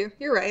agree with you.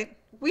 You're right.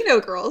 We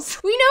know girls.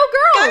 We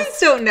know girls. Guys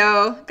don't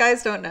know.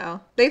 Guys don't know.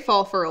 They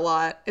fall for a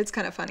lot. It's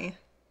kind of funny.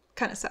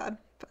 Kind of sad.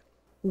 But.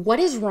 What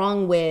is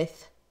wrong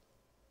with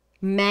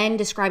men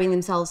describing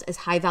themselves as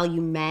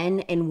high-value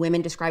men and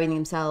women describing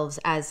themselves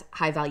as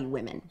high-value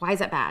women? Why is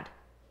that bad?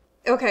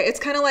 Okay, it's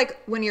kind of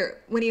like when you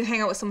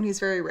hang out with someone who's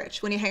very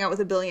rich. When you hang out with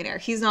a billionaire,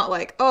 he's not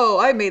like, oh,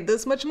 I made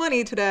this much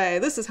money today.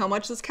 This is how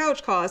much this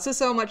couch costs. This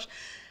is how much.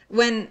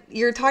 When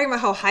you're talking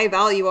about how high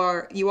value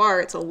you are,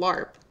 it's a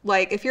LARP.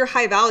 Like, if you're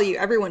high value,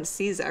 everyone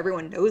sees it.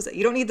 Everyone knows it.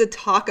 You don't need to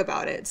talk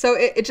about it. So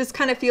it just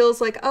kind of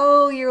feels like,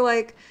 oh, you're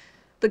like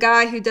the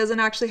guy who doesn't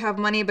actually have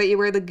money, but you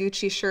wear the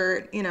Gucci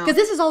shirt, you know. Because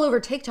this is all over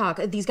TikTok.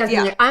 These guys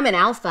being like, I'm an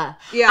alpha.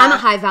 Yeah. I'm a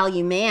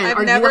high-value man.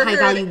 Are you a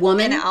high-value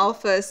woman? An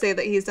alpha say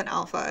that he's an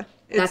alpha.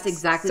 That's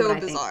exactly what I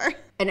think. So bizarre.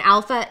 An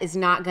alpha is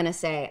not going to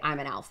say, I'm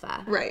an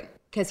alpha. Right.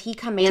 Because he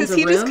commands a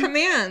room. Because he just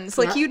commands.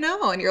 Like, you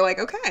know, and you're like,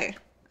 okay,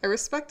 I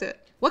respect it.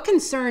 What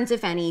concerns,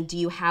 if any, do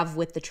you have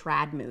with the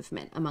trad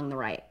movement among the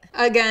right?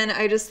 Again,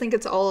 I just think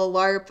it's all a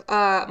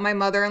LARP. My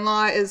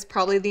mother-in-law is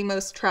probably the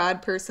most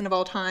trad person of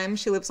all time.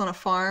 She lives on a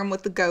farm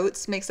with the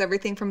goats, makes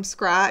everything from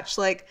scratch,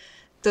 like,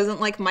 doesn't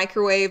like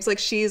microwaves. Like,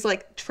 she's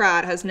like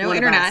trad, has no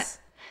internet.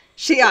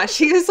 She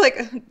is like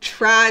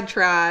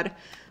trad.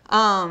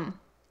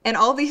 And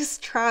all these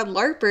trad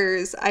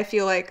LARPers, I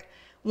feel like,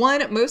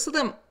 one, most of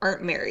them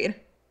aren't married.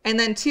 And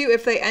then two,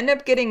 if they end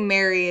up getting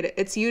married,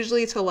 it's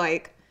usually to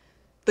like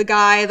the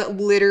guy that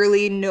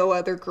literally no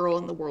other girl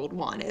in the world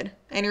wanted.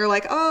 And you're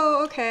like,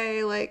 oh,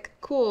 okay, like,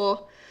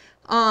 cool.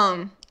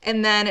 And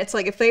then it's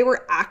like, if they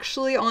were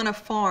actually on a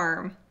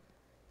farm,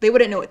 they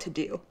wouldn't know what to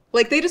do.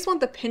 Like, they just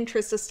want the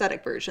Pinterest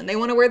aesthetic version. They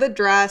want to wear the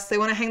dress, they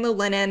want to hang the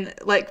linen,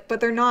 like,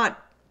 but they're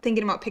not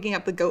thinking about picking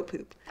up the goat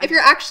poop. If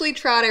you're actually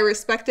trad, I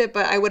respect it,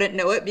 but I wouldn't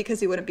know it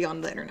because you wouldn't be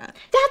on the internet.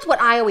 That's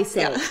what I always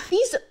say.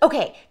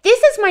 Okay,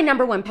 this is my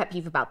number one pet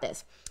peeve about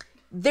this.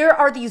 There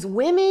are these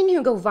women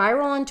who go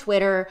viral on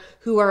Twitter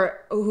who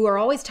are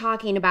always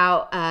talking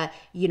about,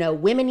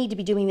 women need to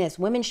be doing this.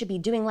 Women should be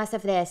doing less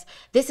of this.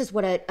 This is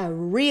what a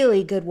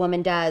really good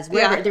woman does.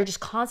 They're just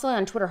constantly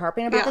on Twitter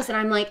harping about this. And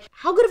I'm like,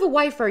 how good of a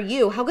wife are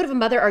you? How good of a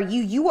mother are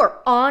you? You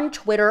are on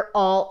Twitter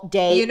all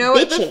day. You know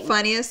what the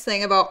funniest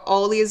thing about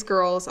all these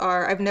girls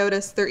are? I've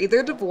noticed they're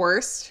either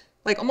divorced,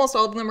 like almost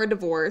all of them are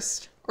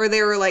divorced, or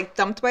they were like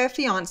dumped by a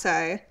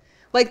fiance.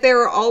 Like, they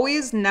were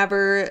always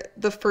never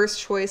the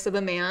first choice of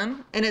a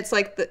man. And it's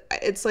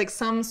like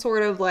some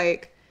sort of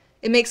like,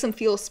 it makes them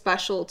feel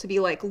special to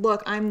be like,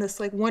 look, I'm this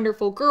like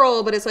wonderful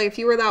girl. But it's like, if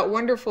you were that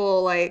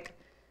wonderful, like,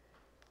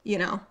 you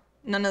know,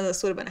 none of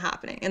this would have been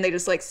happening. And they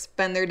just like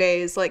spend their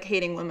days like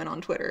hating women on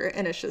Twitter.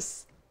 And it's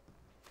just,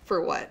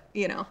 for what,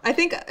 you know? I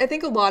think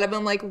a lot of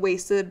them like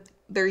wasted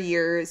their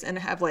years and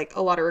have like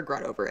a lot of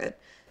regret over it.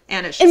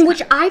 And it's just, and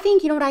which I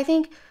think, you know what I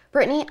think,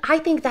 Brittany? I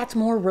think that's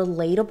more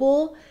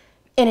relatable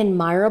and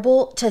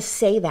admirable to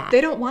say that.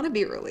 They don't want to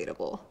be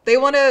relatable. They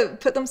want to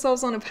put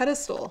themselves on a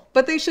pedestal.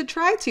 But they should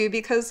try to,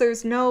 because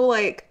there's no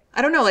like,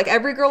 I don't know, like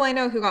every girl I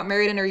know who got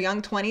married in her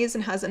young 20s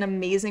and has an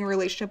amazing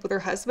relationship with her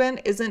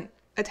husband isn't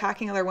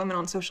attacking other women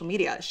on social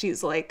media.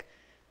 She's like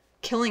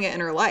killing it in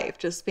her life,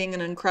 just being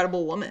an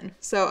incredible woman.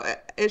 So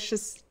it's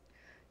just,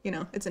 you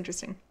know, it's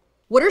interesting.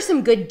 What are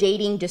some good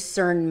dating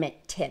discernment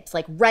tips?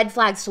 Like red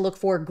flags to look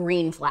for,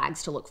 green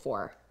flags to look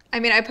for? I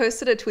mean, I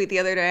posted a tweet the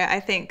other day. I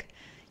think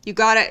you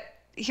got it.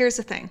 Here's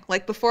the thing.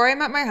 Like, before I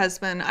met my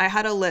husband, I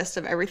had a list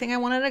of everything I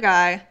wanted in a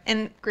guy.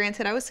 And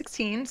granted, I was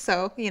 16,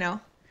 so, you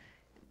know,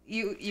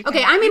 you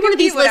okay, I made one of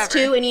these lists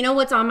too, and you know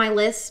what's on my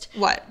list?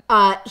 What?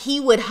 He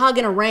would hug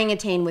an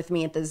orangutan with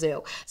me at the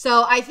zoo.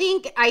 So I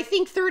think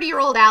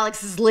 30-year-old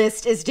Alex's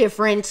list is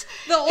different.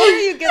 The older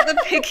you get,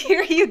 the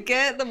pickier you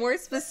get, the more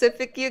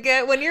specific you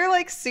get. When you're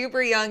like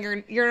super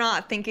young, you're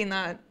not thinking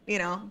that, you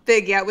know,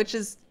 big yet, which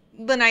is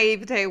the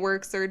naivete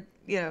works, or,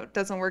 you know,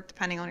 doesn't work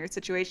depending on your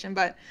situation.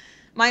 But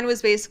mine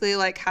was basically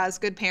like, has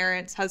good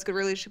parents, has good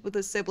relationship with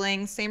his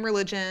siblings, same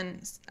religion,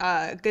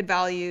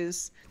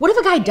 good5 What if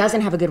a guy doesn't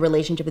have a good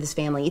relationship with his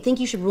family? You think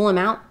you should rule him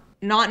out?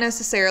 Not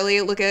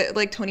necessarily. Look at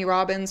like Tony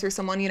Robbins or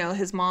someone, you know,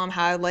 his mom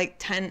had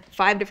like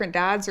 5 different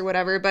dads or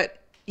whatever,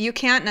 but you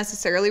can't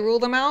necessarily rule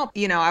them out.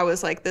 You know, I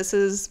was like, this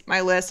is my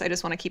list. I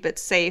just want to keep it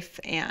safe.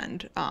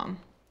 And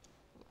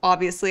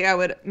obviously I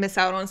would miss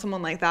out on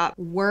someone like that.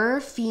 Were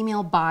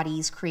female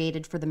bodies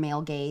created for the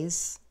male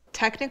gaze?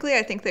 Technically,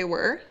 I think they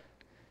were.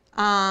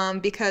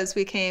 Because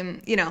we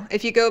came, you know,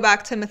 if you go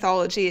back to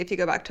mythology, if you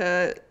go back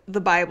to the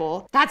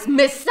Bible. That's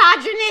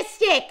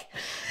misogynistic!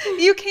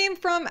 You came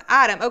from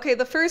Adam. Okay,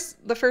 the first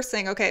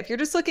thing, okay, if you're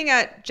just looking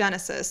at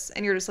Genesis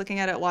and you're just looking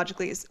at it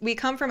logically, we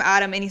come from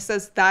Adam and he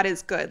says that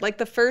is good. Like,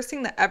 the first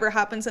thing that ever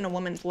happens in a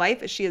woman's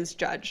life is she is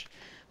judged.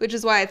 which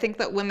is why I think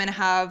that women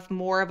have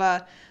more of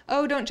a,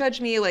 oh, don't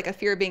judge me, like a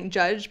fear of being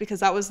judged,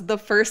 because that was the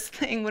first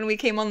thing when we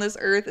came on this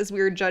earth, is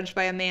we were judged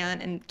by a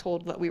man and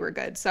told that we were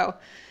good. So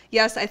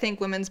yes, I think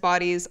women's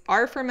bodies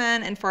are for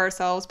men and for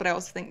ourselves, but I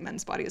also think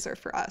men's bodies are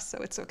for us, so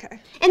it's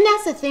okay. And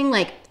that's the thing,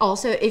 like,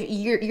 also, if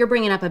you're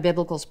bringing up a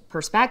biblical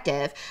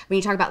perspective, when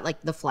you talk about,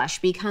 like, the flesh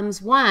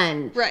becomes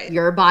one. Right.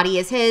 Your body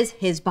is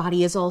his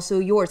body is also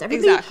yours.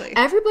 Exactly.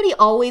 Everybody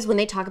always, when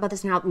they talk about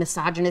this and how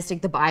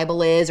misogynistic the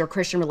Bible is or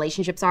Christian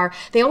relationships are,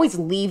 they always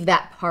leave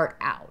that part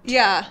out.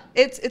 Yeah,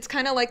 it's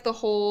kind of like the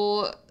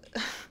whole...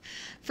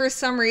 For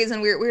some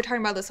reason, we were talking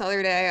about this the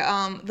other day,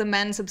 the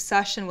men's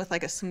obsession with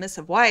like a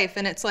submissive wife.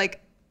 And it's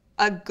like,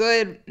 a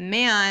good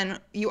man,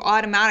 you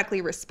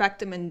automatically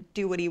respect him and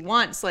do what he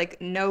wants.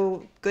 Like,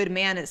 no good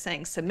man is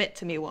saying, submit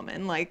to me,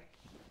 woman. Like,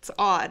 it's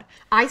odd.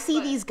 I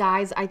see these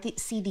guys,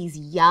 see these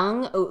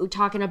young,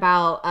 talking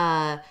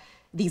about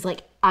these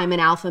like, I'm an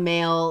alpha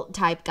male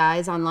type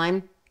guys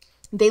online.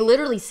 They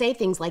literally say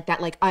things like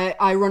that, like,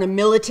 I run a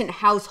militant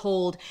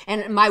household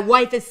and my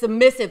wife is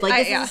submissive. Like,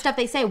 this is the stuff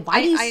they say.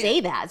 Why do you say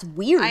that? It's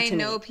weird to me. I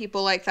know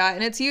people like that.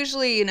 And it's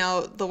usually, you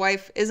know, the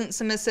wife isn't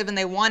submissive and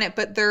they want it,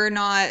 but they're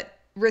not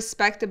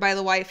respected by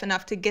the wife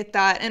enough to get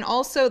that. And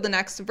also the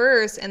next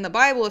verse in the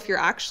Bible, if you're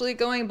actually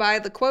going by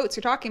the quotes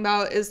you're talking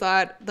about, is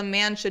that the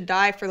man should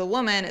die for the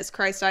woman as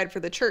Christ died for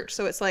the church.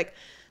 So it's like,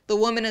 the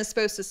woman is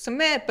supposed to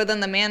submit, but then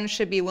the man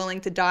should be willing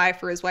to die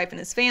for his wife and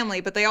his family.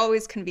 But they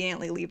always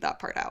conveniently leave that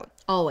part out.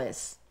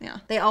 Always. Yeah.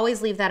 They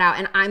always leave that out.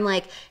 And I'm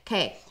like,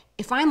 okay,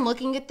 if I'm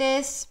looking at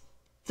this,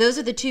 those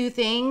are the two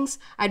things.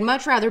 I'd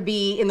much rather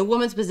be in the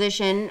woman's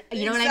position.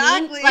 You know what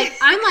I mean? Like,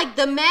 I'm like,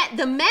 the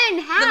men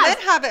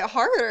have it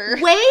harder.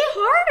 Way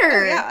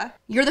harder. Oh, yeah.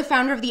 You're the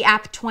founder of the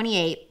app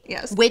 28.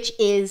 Yes. Which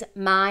is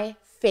my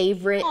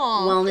favorite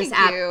wellness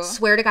app. You.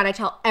 Swear to God, I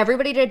tell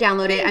everybody to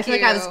download it. I feel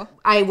like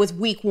I was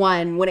week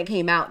 1 when it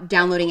came out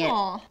downloading it.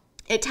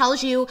 It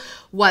tells you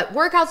what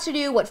workouts to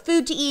do, what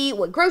food to eat,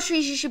 what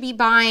groceries you should be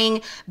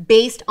buying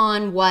based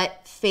on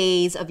what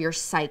phase of your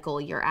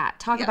cycle you're at.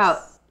 Talk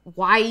about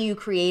why you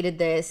created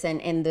this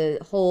and the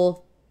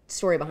whole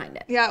story behind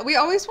it. Yeah, we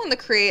always wanted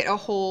to create a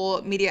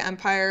whole media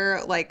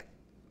empire, like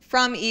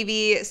from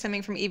Evie,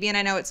 stemming from Evie. And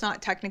I know it's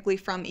not technically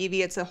from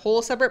Evie. It's a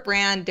whole separate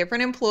brand,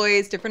 different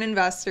employees, different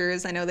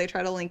investors. I know they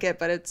try to link it,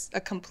 but it's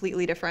a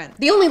completely different.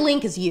 The only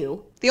link is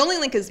you. The only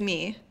link is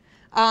me.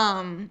 Me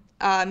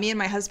and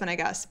my husband, I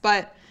guess.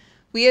 But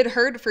we had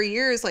heard for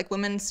years, like,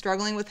 women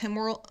struggling with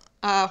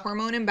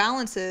hormone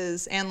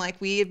imbalances. And like,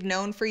 we've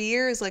known for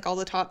years, like, all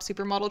the top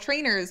supermodel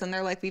trainers, and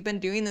they're like, we've been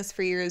doing this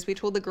for years. We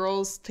told the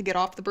girls to get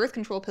off the birth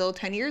control pill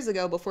 10 years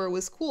ago before it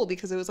was cool,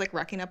 because it was like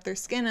wrecking up their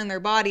skin and their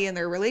body and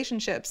their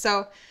relationships.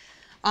 So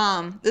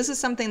this is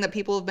something that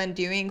people have been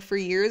doing for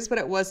years, but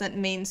it wasn't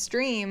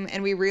mainstream.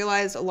 And we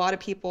realized a lot of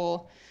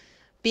people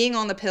being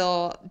on the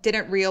pill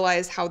didn't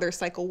realize how their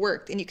cycle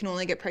worked, and you can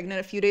only get pregnant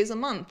a few days a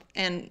month.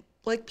 And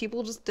like,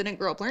 people just didn't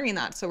grow up learning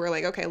that. So we're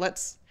like, okay,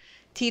 let's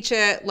teach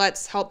it.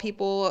 Let's help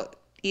people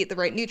eat the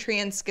right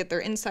nutrients, get their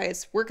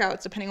insights,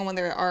 workouts, depending on when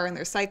they are in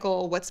their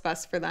cycle, what's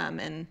best for them.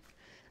 And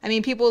I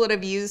mean, people that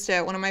have used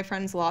it, one of my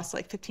friends lost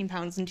like 15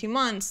 pounds in 2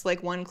 months.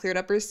 Like, one cleared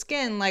up her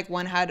skin. Like,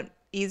 one had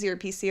easier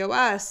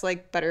PCOS,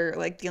 like better,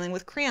 like dealing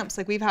with cramps.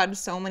 Like, we've had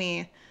so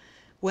many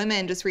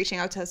women just reaching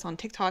out to us on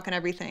TikTok and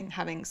everything,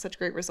 having such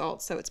great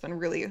results. So it's been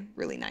really,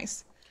 really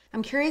nice.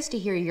 I'm curious to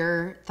hear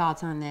your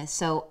thoughts on this.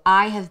 So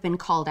I have been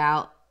called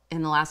out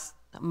in the last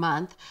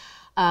month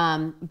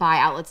by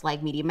outlets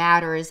like Media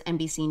Matters,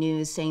 NBC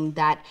News, saying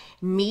that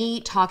me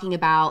talking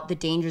about the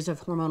dangers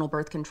of hormonal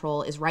birth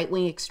control is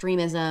right-wing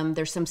extremism.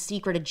 There's some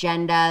secret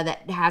agenda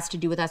that has to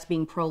do with us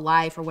being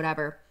pro-life or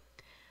whatever.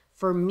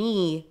 For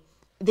me,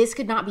 this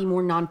could not be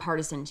more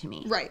nonpartisan to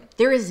me. Right.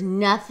 There is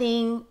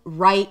nothing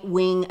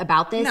right-wing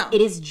about this. No. It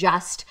is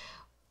just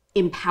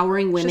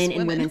empowering women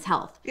and women's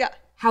health. Yeah.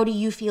 How do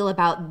you feel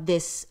about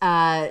this,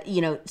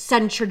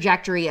 sudden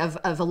trajectory of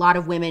a lot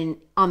of women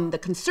on the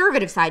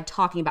conservative side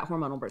talking about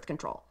hormonal birth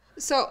control?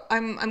 So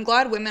I'm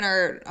glad women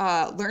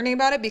are learning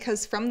about it,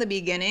 because from the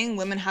beginning,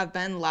 women have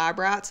been lab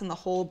rats in the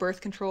whole birth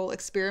control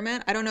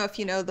experiment. I don't know if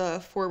you know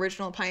the 4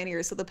 original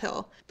pioneers of the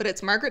pill, but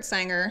it's Margaret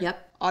Sanger,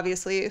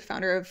 obviously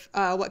founder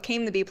of what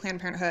came to be Planned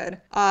Parenthood.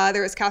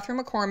 There was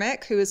Catherine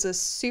McCormick, who is a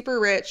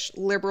super rich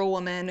liberal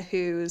woman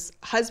whose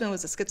husband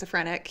was a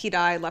schizophrenic. He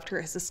died, left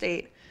her his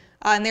estate.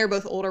 And they were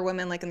both older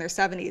women, like in their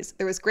 70s.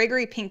 There was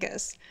Gregory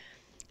Pincus.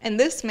 And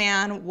this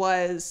man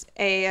was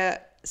a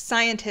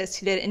scientist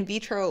who did in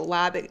vitro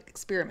lab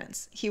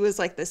experiments. He was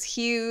like this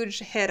huge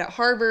hit at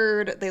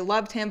Harvard. They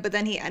loved him, but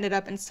then he ended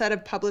up, instead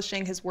of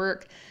publishing his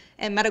work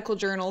in medical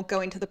journal,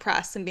 going to the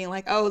press and being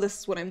like, oh, this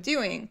is what I'm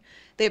doing.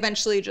 They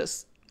eventually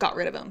just got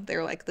rid of him. They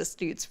were like, this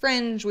dude's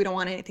fringe. We don't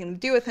want anything to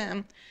do with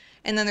him.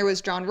 And then there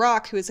was John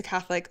Rock, who was a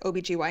Catholic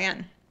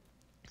OBGYN.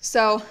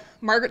 So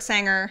Margaret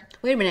Sanger.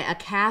 Wait a minute, a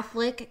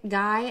Catholic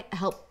guy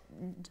helped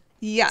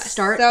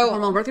start so,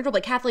 hormonal birth control?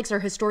 But Catholics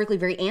are historically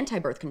very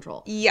anti-birth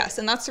control. Yes,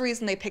 and that's the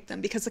reason they picked them,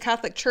 because the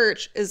Catholic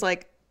Church is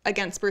like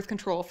against birth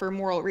control for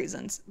moral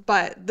reasons.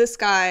 But this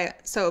guy,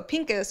 so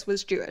Pincus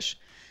was Jewish,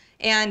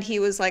 And he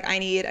was like, I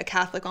need a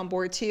Catholic on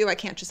board too. I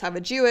can't just have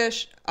a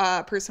Jewish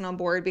person on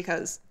board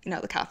because, you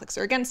know, the Catholics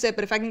are against it.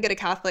 But if I can get a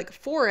Catholic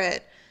for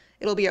it,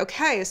 it'll be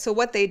okay. So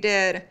what they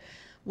did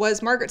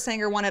was Margaret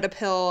Sanger wanted a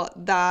pill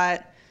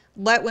that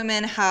let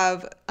women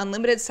have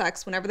unlimited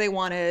sex whenever they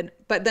wanted.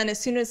 But then as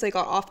soon as they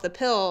got off the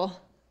pill,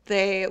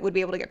 they would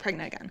be able to get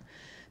pregnant again.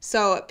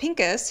 So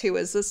Pincus, who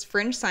was this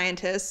fringe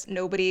scientist,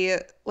 nobody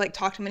like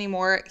talked to him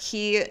anymore.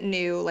 He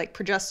knew like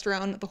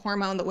progesterone, the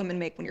hormone that women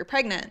make when you're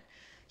pregnant,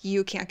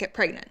 you can't get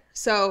pregnant.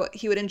 So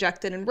he would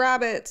inject it in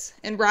rabbits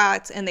and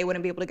rats, and they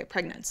wouldn't be able to get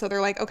pregnant. So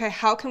they're like, okay,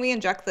 how can we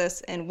inject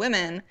this in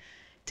women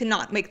to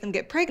not make them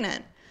get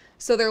pregnant?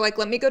 So they're like,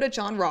 let me go to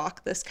John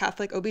Rock, this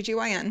Catholic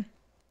OBGYN.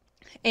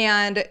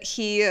 And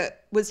he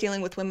was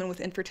dealing with women with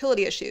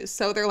infertility issues.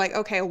 So they're like,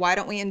 okay, why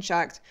don't we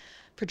inject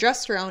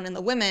progesterone in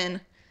the women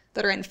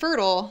that are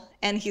infertile?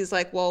 And he's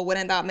like, well,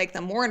 wouldn't that make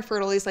them more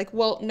infertile? He's like,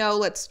 well, no,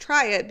 let's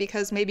try it,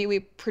 because maybe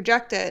we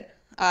inject it,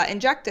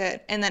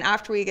 and then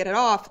after we get it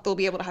off, they'll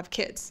be able to have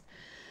kids.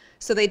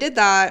 So they did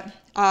that,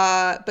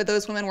 but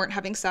those women weren't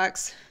having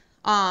sex.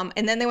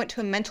 And then they went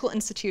to a mental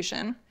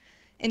institution,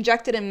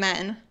 injected in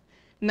men.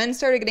 Men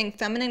started getting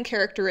feminine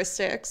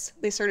characteristics.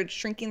 They started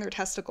shrinking their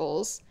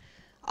testicles.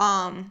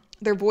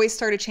 Their voice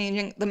started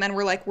changing. The men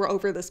were like, we're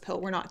over this pill.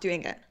 We're not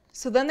doing it.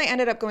 So then they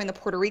ended up going to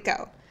Puerto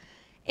Rico.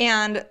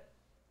 And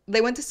they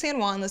went to San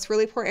Juan, this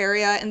really poor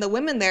area, and the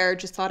women there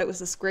just thought it was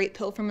this great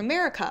pill from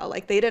America.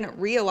 Like, they didn't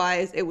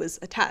realize it was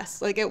a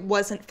test. Like, it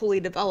wasn't fully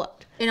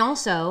developed. And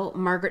also,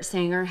 Margaret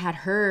Sanger had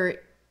her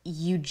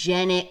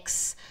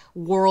eugenics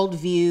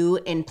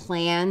worldview and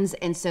plans,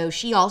 and so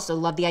she also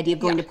loved the idea of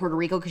going to Puerto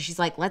Rico, because she's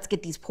like, let's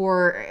get these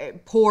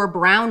poor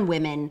brown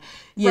women,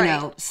 you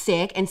know,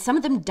 sick, and some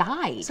of them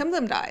died. Some of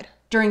them died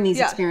during these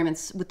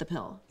experiments with the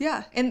pill.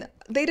 Yeah, and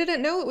they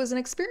didn't know it was an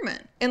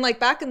experiment. And like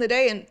back in the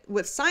day, and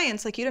with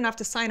science, like you didn't have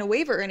to sign a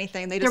waiver or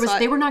anything. They just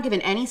they were not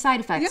given any side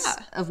effects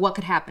of what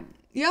could happen.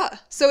 Yeah,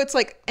 so it's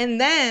like, and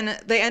then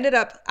they ended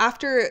up,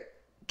 after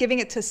giving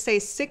it to say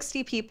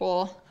 60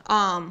 people,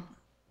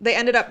 they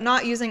ended up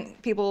not using,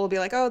 people will be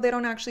like, oh, they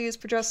don't actually use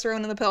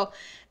progesterone in the pill.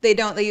 They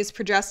don't. They use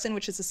progestin,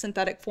 which is a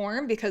synthetic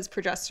form, because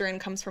progesterone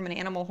comes from an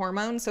animal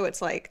hormone. So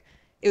it's like,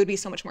 it would be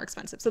so much more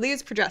expensive. So they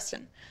use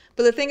progestin.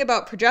 But the thing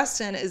about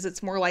progestin is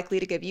it's more likely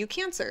to give you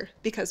cancer,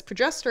 because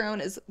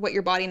progesterone is what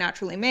your body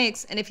naturally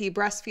makes. And if you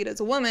breastfeed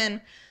as a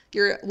woman,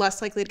 you're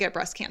less likely to get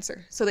breast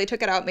cancer. So they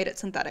took it out, made it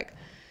synthetic.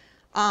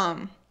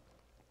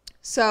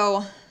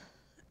 So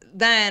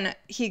then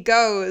he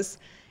goes,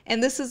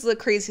 and this is the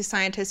crazy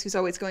scientist who's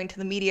always going to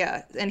the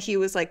media. And he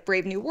was like,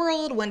 Brave New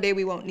World, one day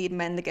we won't need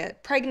men to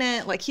get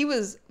pregnant. Like, he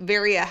was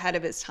very ahead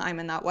of his time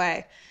in that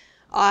way.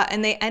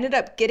 And they ended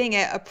up getting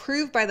it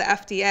approved by the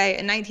FDA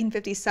in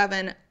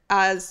 1957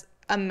 as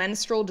a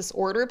menstrual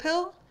disorder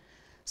pill.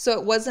 So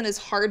it wasn't as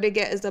hard to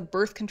get as a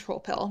birth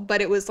control pill,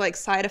 but it was like,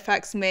 side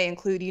effects may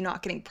include you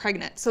not getting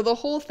pregnant. So the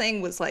whole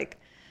thing was like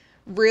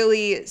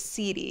really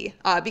seedy,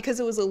 because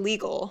it was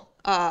illegal.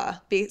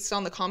 Based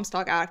on the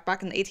Comstock Act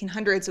back in the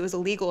 1800s, it was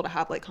illegal to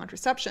have like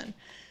contraception.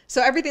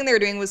 So everything they were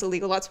doing was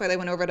illegal. That's why they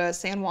went over to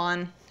San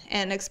Juan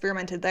and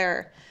experimented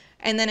there.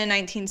 And then in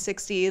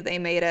 1960, they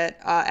made it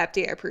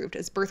FDA approved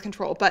as birth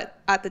control.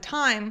 But at the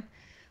time,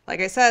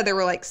 like I said, there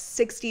were like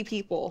 60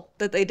 people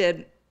that they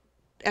did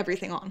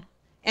everything on.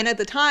 And at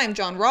the time,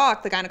 John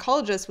Rock, the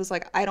gynecologist, was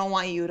like, I don't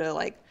want you to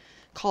like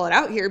call it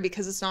out here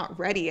because it's not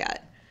ready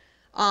yet.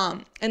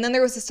 And then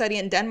there was a study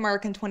in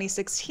Denmark in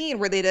 2016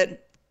 where they did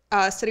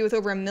a study with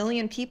over 1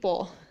 million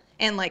people.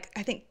 And like,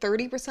 I think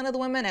 30% of the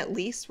women at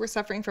least were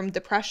suffering from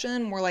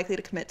depression, more likely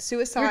to commit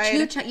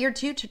suicide.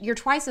 You're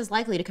twice as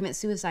likely to commit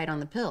suicide on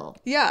the pill.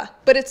 Yeah,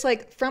 but it's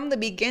like, from the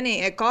beginning,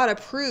 it got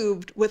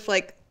approved with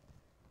like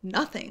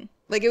nothing.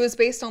 Like, it was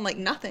based on like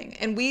nothing.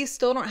 And we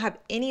still don't have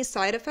any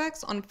side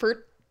effects on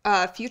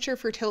future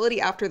fertility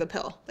after the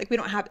pill. Like, we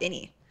don't have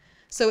any.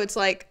 So it's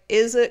like,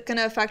 is it going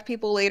to affect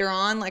people later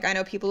on? Like, I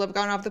know people have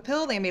gone off the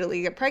pill, they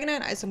immediately get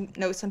pregnant. I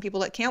know some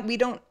people that can't. We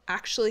don't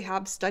actually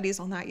have studies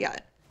on that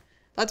yet.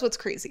 That's what's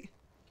crazy.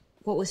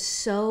 What was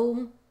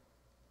so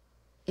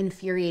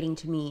infuriating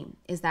to me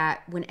is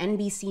that when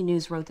NBC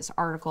News wrote this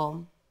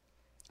article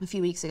a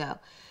few weeks ago,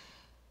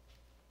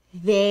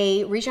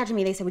 they reached out to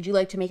me. They said, would you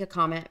like to make a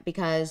comment?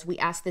 Because we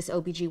asked this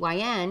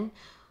OBGYN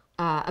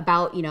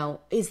about, you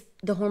know, is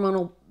the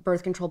hormonal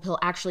birth control pill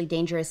actually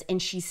dangerous?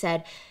 And she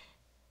said,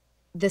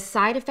 the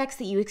side effects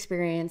that you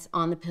experience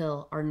on the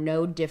pill are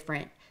no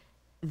different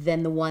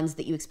than the ones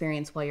that you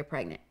experience while you're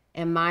pregnant.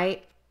 And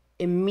my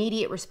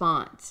immediate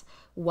response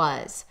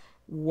was,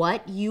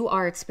 what you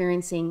are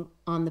experiencing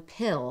on the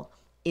pill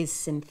is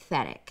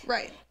synthetic.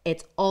 Right.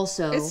 It's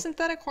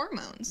synthetic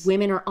hormones.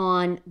 Women are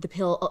on the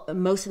pill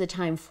most of the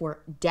time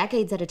for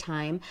decades at a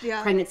time.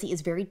 Yeah. Pregnancy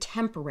is very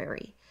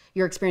temporary.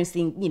 You're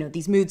experiencing, you know,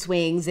 these mood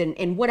swings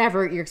and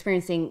whatever you're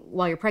experiencing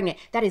while you're pregnant.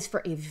 That is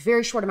for a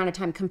very short amount of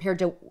time compared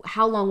to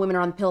how long women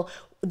are on the pill.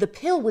 The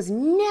pill was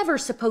never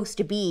supposed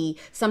to be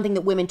something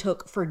that women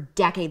took for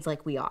decades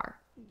like we are.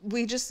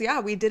 We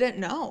didn't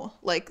know.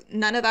 Like,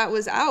 none of that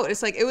was out.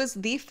 It's like, it was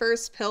the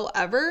first pill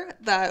ever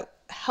that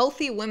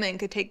healthy women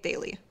could take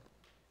daily,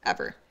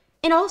 ever.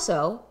 And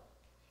also,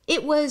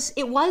 it was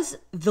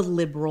the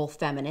liberal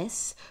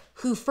feminists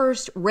who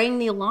first rang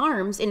the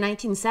alarms in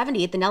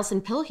 1970 at the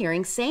Nelson Pill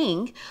hearing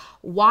saying,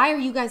 why are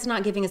you guys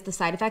not giving us the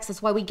side effects?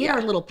 That's why we get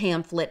our little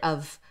pamphlet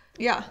of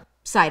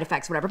side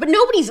effects, whatever. But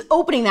nobody's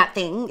opening that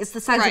thing. It's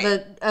the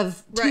size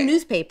of two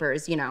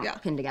newspapers, you know,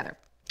 pinned together.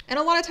 And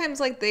a lot of times,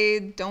 like, they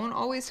don't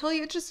always tell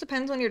you. It just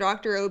depends on your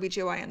doctor or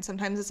OBGYN.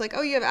 Sometimes it's like,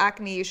 oh, you have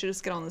acne, you should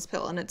just get on this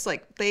pill. And it's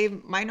like, they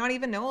might not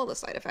even know all the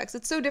side effects.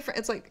 It's so different.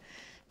 It's like,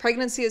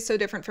 pregnancy is so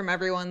different from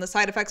everyone. The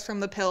side effects from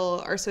the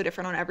pill are so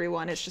different on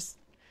everyone. It's just,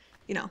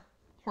 you know,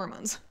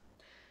 hormones.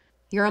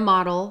 You're a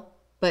model,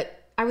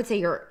 but I would say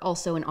you're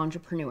also an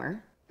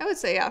entrepreneur. I would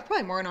say, yeah,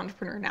 probably more an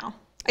entrepreneur now.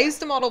 I used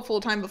to model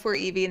full-time before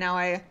Evie. Now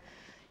I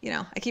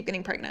keep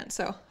getting pregnant,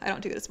 so I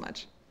don't do it as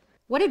much.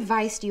 What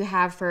advice do you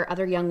have for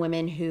other young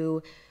women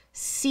who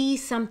see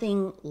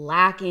something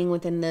lacking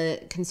within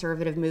the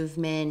conservative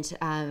movement?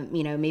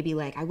 You know, maybe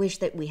like, I wish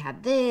that we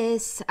had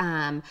this,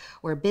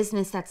 or a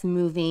business that's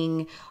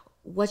moving.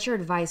 What's your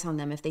advice on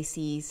them if they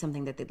see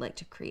something that they'd like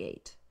to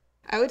create?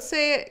 I would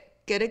say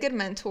get a good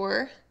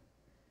mentor,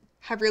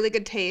 have really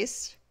good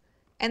taste,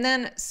 and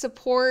then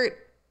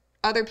support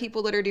other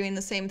people that are doing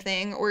the same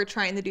thing or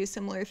trying to do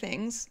similar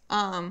things.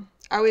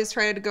 I always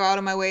try to go out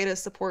of my way to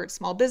support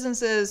small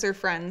businesses or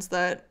friends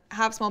that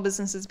have small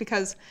businesses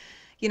because,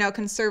 you know,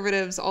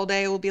 conservatives all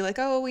day will be like,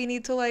 oh, we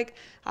need to like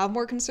have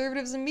more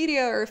conservatives in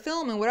media or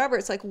film and whatever.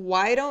 It's like,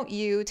 why don't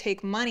you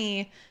take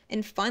money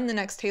and fund the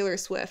next Taylor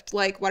Swift?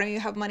 Like, why don't you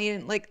have money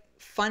and like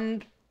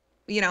fund,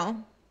 you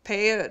know,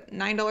 pay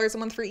 $9 a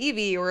month for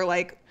Evie or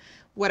like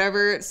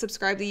whatever,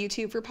 subscribe to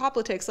YouTube for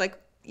politics. Like,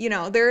 you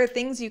know, there are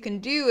things you can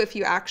do if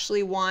you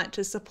actually want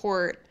to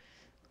support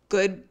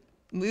good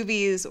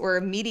movies or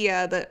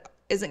media that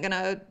isn't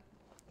gonna,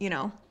 you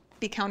know,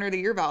 be counter to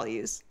your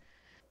values.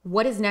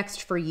 What is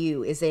next for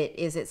you? Is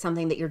it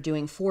something that you're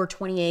doing for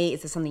 28?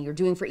 Is it something you're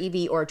doing for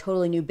Evie, or a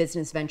totally new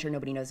business venture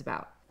nobody knows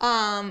about?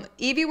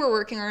 Evie, we're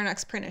working on our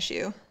next print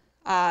issue.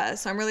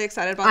 So I'm really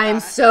excited about that.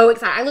 I'm so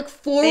excited. I look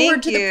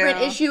forward to the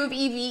print issue of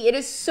Evie. It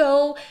is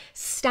so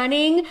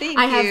stunning.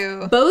 I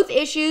have both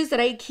issues that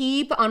I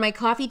keep on my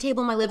coffee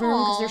table in my living room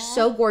because they're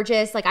so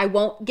gorgeous. Like, I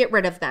won't get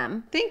rid of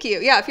them. Thank you.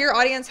 Yeah, if your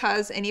audience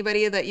has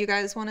anybody that you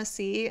guys want to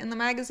see in the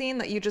magazine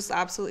that you just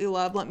absolutely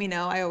love, let me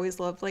know. I always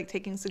love like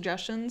taking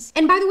suggestions.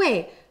 And by the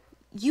way,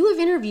 you have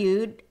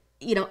interviewed,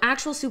 you know,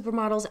 actual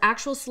supermodels,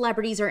 actual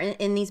celebrities are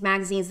in these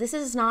magazines. This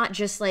is not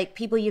just like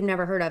people you've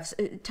never heard of.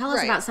 Tell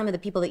us about some of the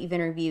people that you've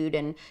interviewed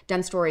and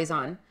done stories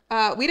on.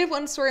 We did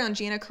one story on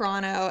Gina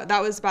Carano.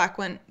 That was back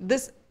when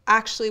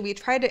we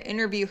tried to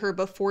interview her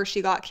before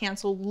she got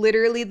canceled,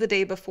 literally the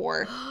day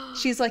before.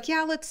 She's like,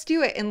 yeah, let's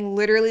do it. And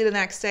literally the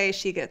next day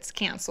she gets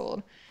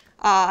canceled.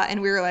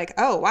 And we were like,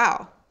 oh,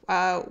 wow.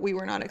 We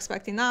were not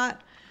expecting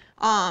that.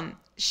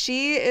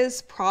 She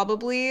is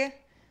probably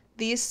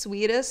the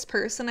sweetest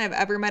person I've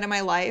ever met in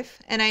my life.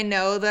 And I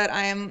know that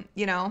I'm,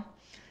 you know,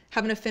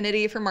 have an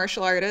affinity for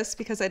martial artists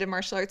because I did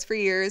martial arts for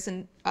years,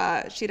 and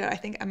she did, I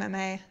think,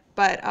 MMA.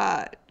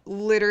 But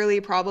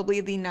literally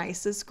probably the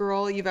nicest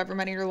girl you've ever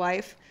met in your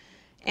life.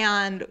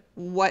 And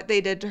what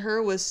they did to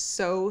her was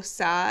so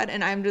sad.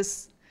 And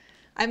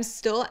I'm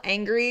still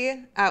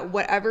angry at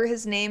whatever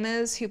his name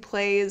is who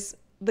plays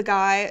the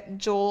guy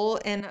Joel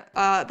in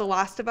The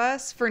Last of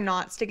Us for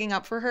not sticking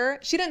up for her.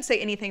 She didn't say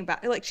anything bad.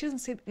 Like, she doesn't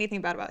say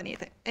anything bad about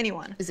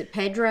anyone. Is it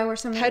Pedro or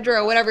something?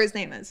 Pedro, whatever his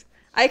name is.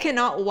 I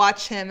cannot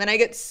watch him, and I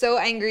get so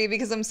angry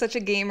because I'm such a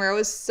gamer. I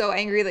was so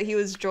angry that he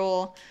was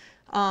Joel.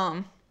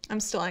 I'm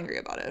still angry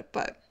about it,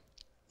 but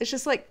it's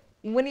just like,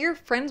 when you're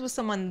friends with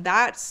someone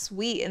that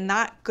sweet and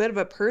that good of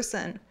a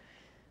person,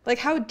 like,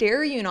 how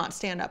dare you not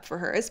stand up for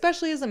her,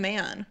 especially as a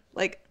man?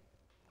 Like,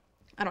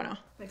 I don't know.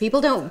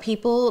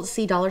 People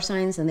see dollar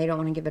signs and they don't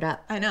want to give it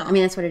up. I know. I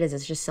mean, that's what it is.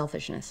 It's just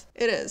selfishness.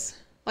 It is.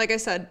 Like I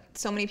said,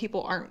 so many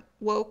people aren't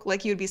woke.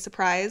 Like, you'd be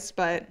surprised,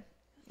 but,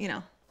 you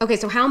know. Okay,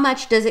 so how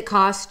much does it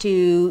cost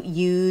to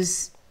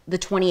use the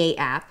 28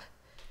 app?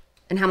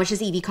 And how much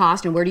does Evie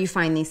cost, and where do you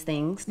find these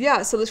things?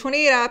 Yeah, so the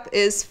 28 app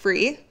is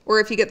free, or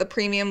if you get the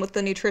premium with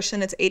the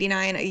nutrition, it's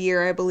 $89 a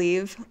year, I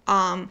believe.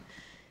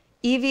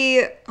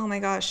 Evie, oh my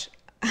gosh,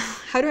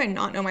 how do I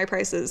not know my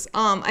prices?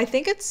 I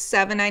think it's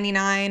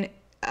 $7.99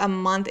 a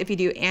month if you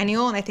do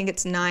annual, and I think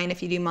it's $9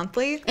 if you do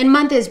monthly. And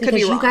month is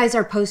because you guys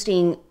are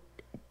posting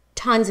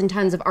tons and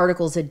tons of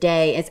articles a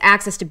day. It's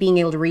access to being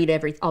able to read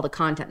all the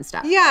content and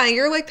stuff. Yeah,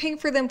 you're like paying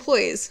for the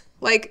employees.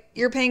 Like,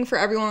 you're paying for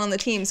everyone on the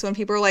team. So when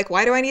people are like,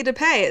 why do I need to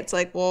pay? It's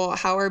like, well,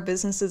 how are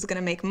businesses going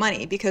to make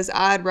money? Because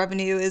ad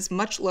revenue is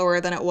much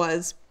lower than it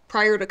was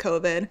prior to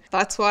COVID.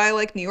 That's why,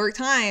 like, New York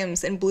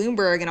Times and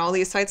Bloomberg and all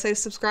these sites I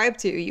subscribe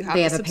to, you have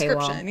a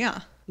subscription. Yeah.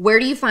 Where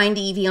do you find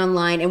Evie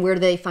online, and where do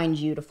they find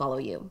you to follow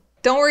you?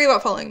 Don't worry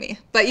about following me,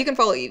 but you can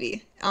follow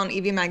Evie on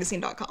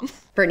eviemagazine.com.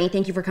 Brittany,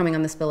 thank you for coming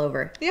on The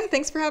Spillover. Yeah,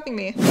 thanks for having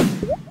me.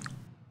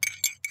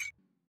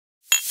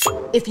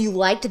 If you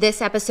liked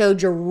this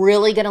episode, you're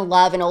really gonna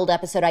love an old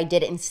episode I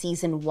did in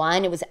season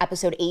 1. It was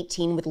episode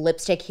 18 with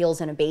lipstick,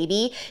 heels, and a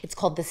baby. It's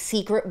called The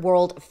Secret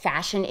World of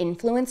Fashion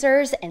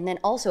Influencers. And then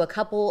also a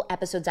couple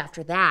episodes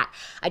after that,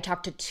 I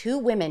talked to 2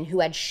 women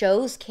who had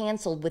shows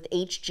canceled with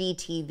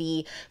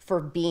HGTV for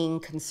being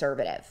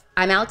conservative.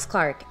 I'm Alex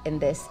Clark, and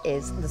this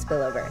is The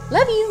Spillover.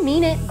 Love you,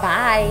 mean it,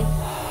 bye.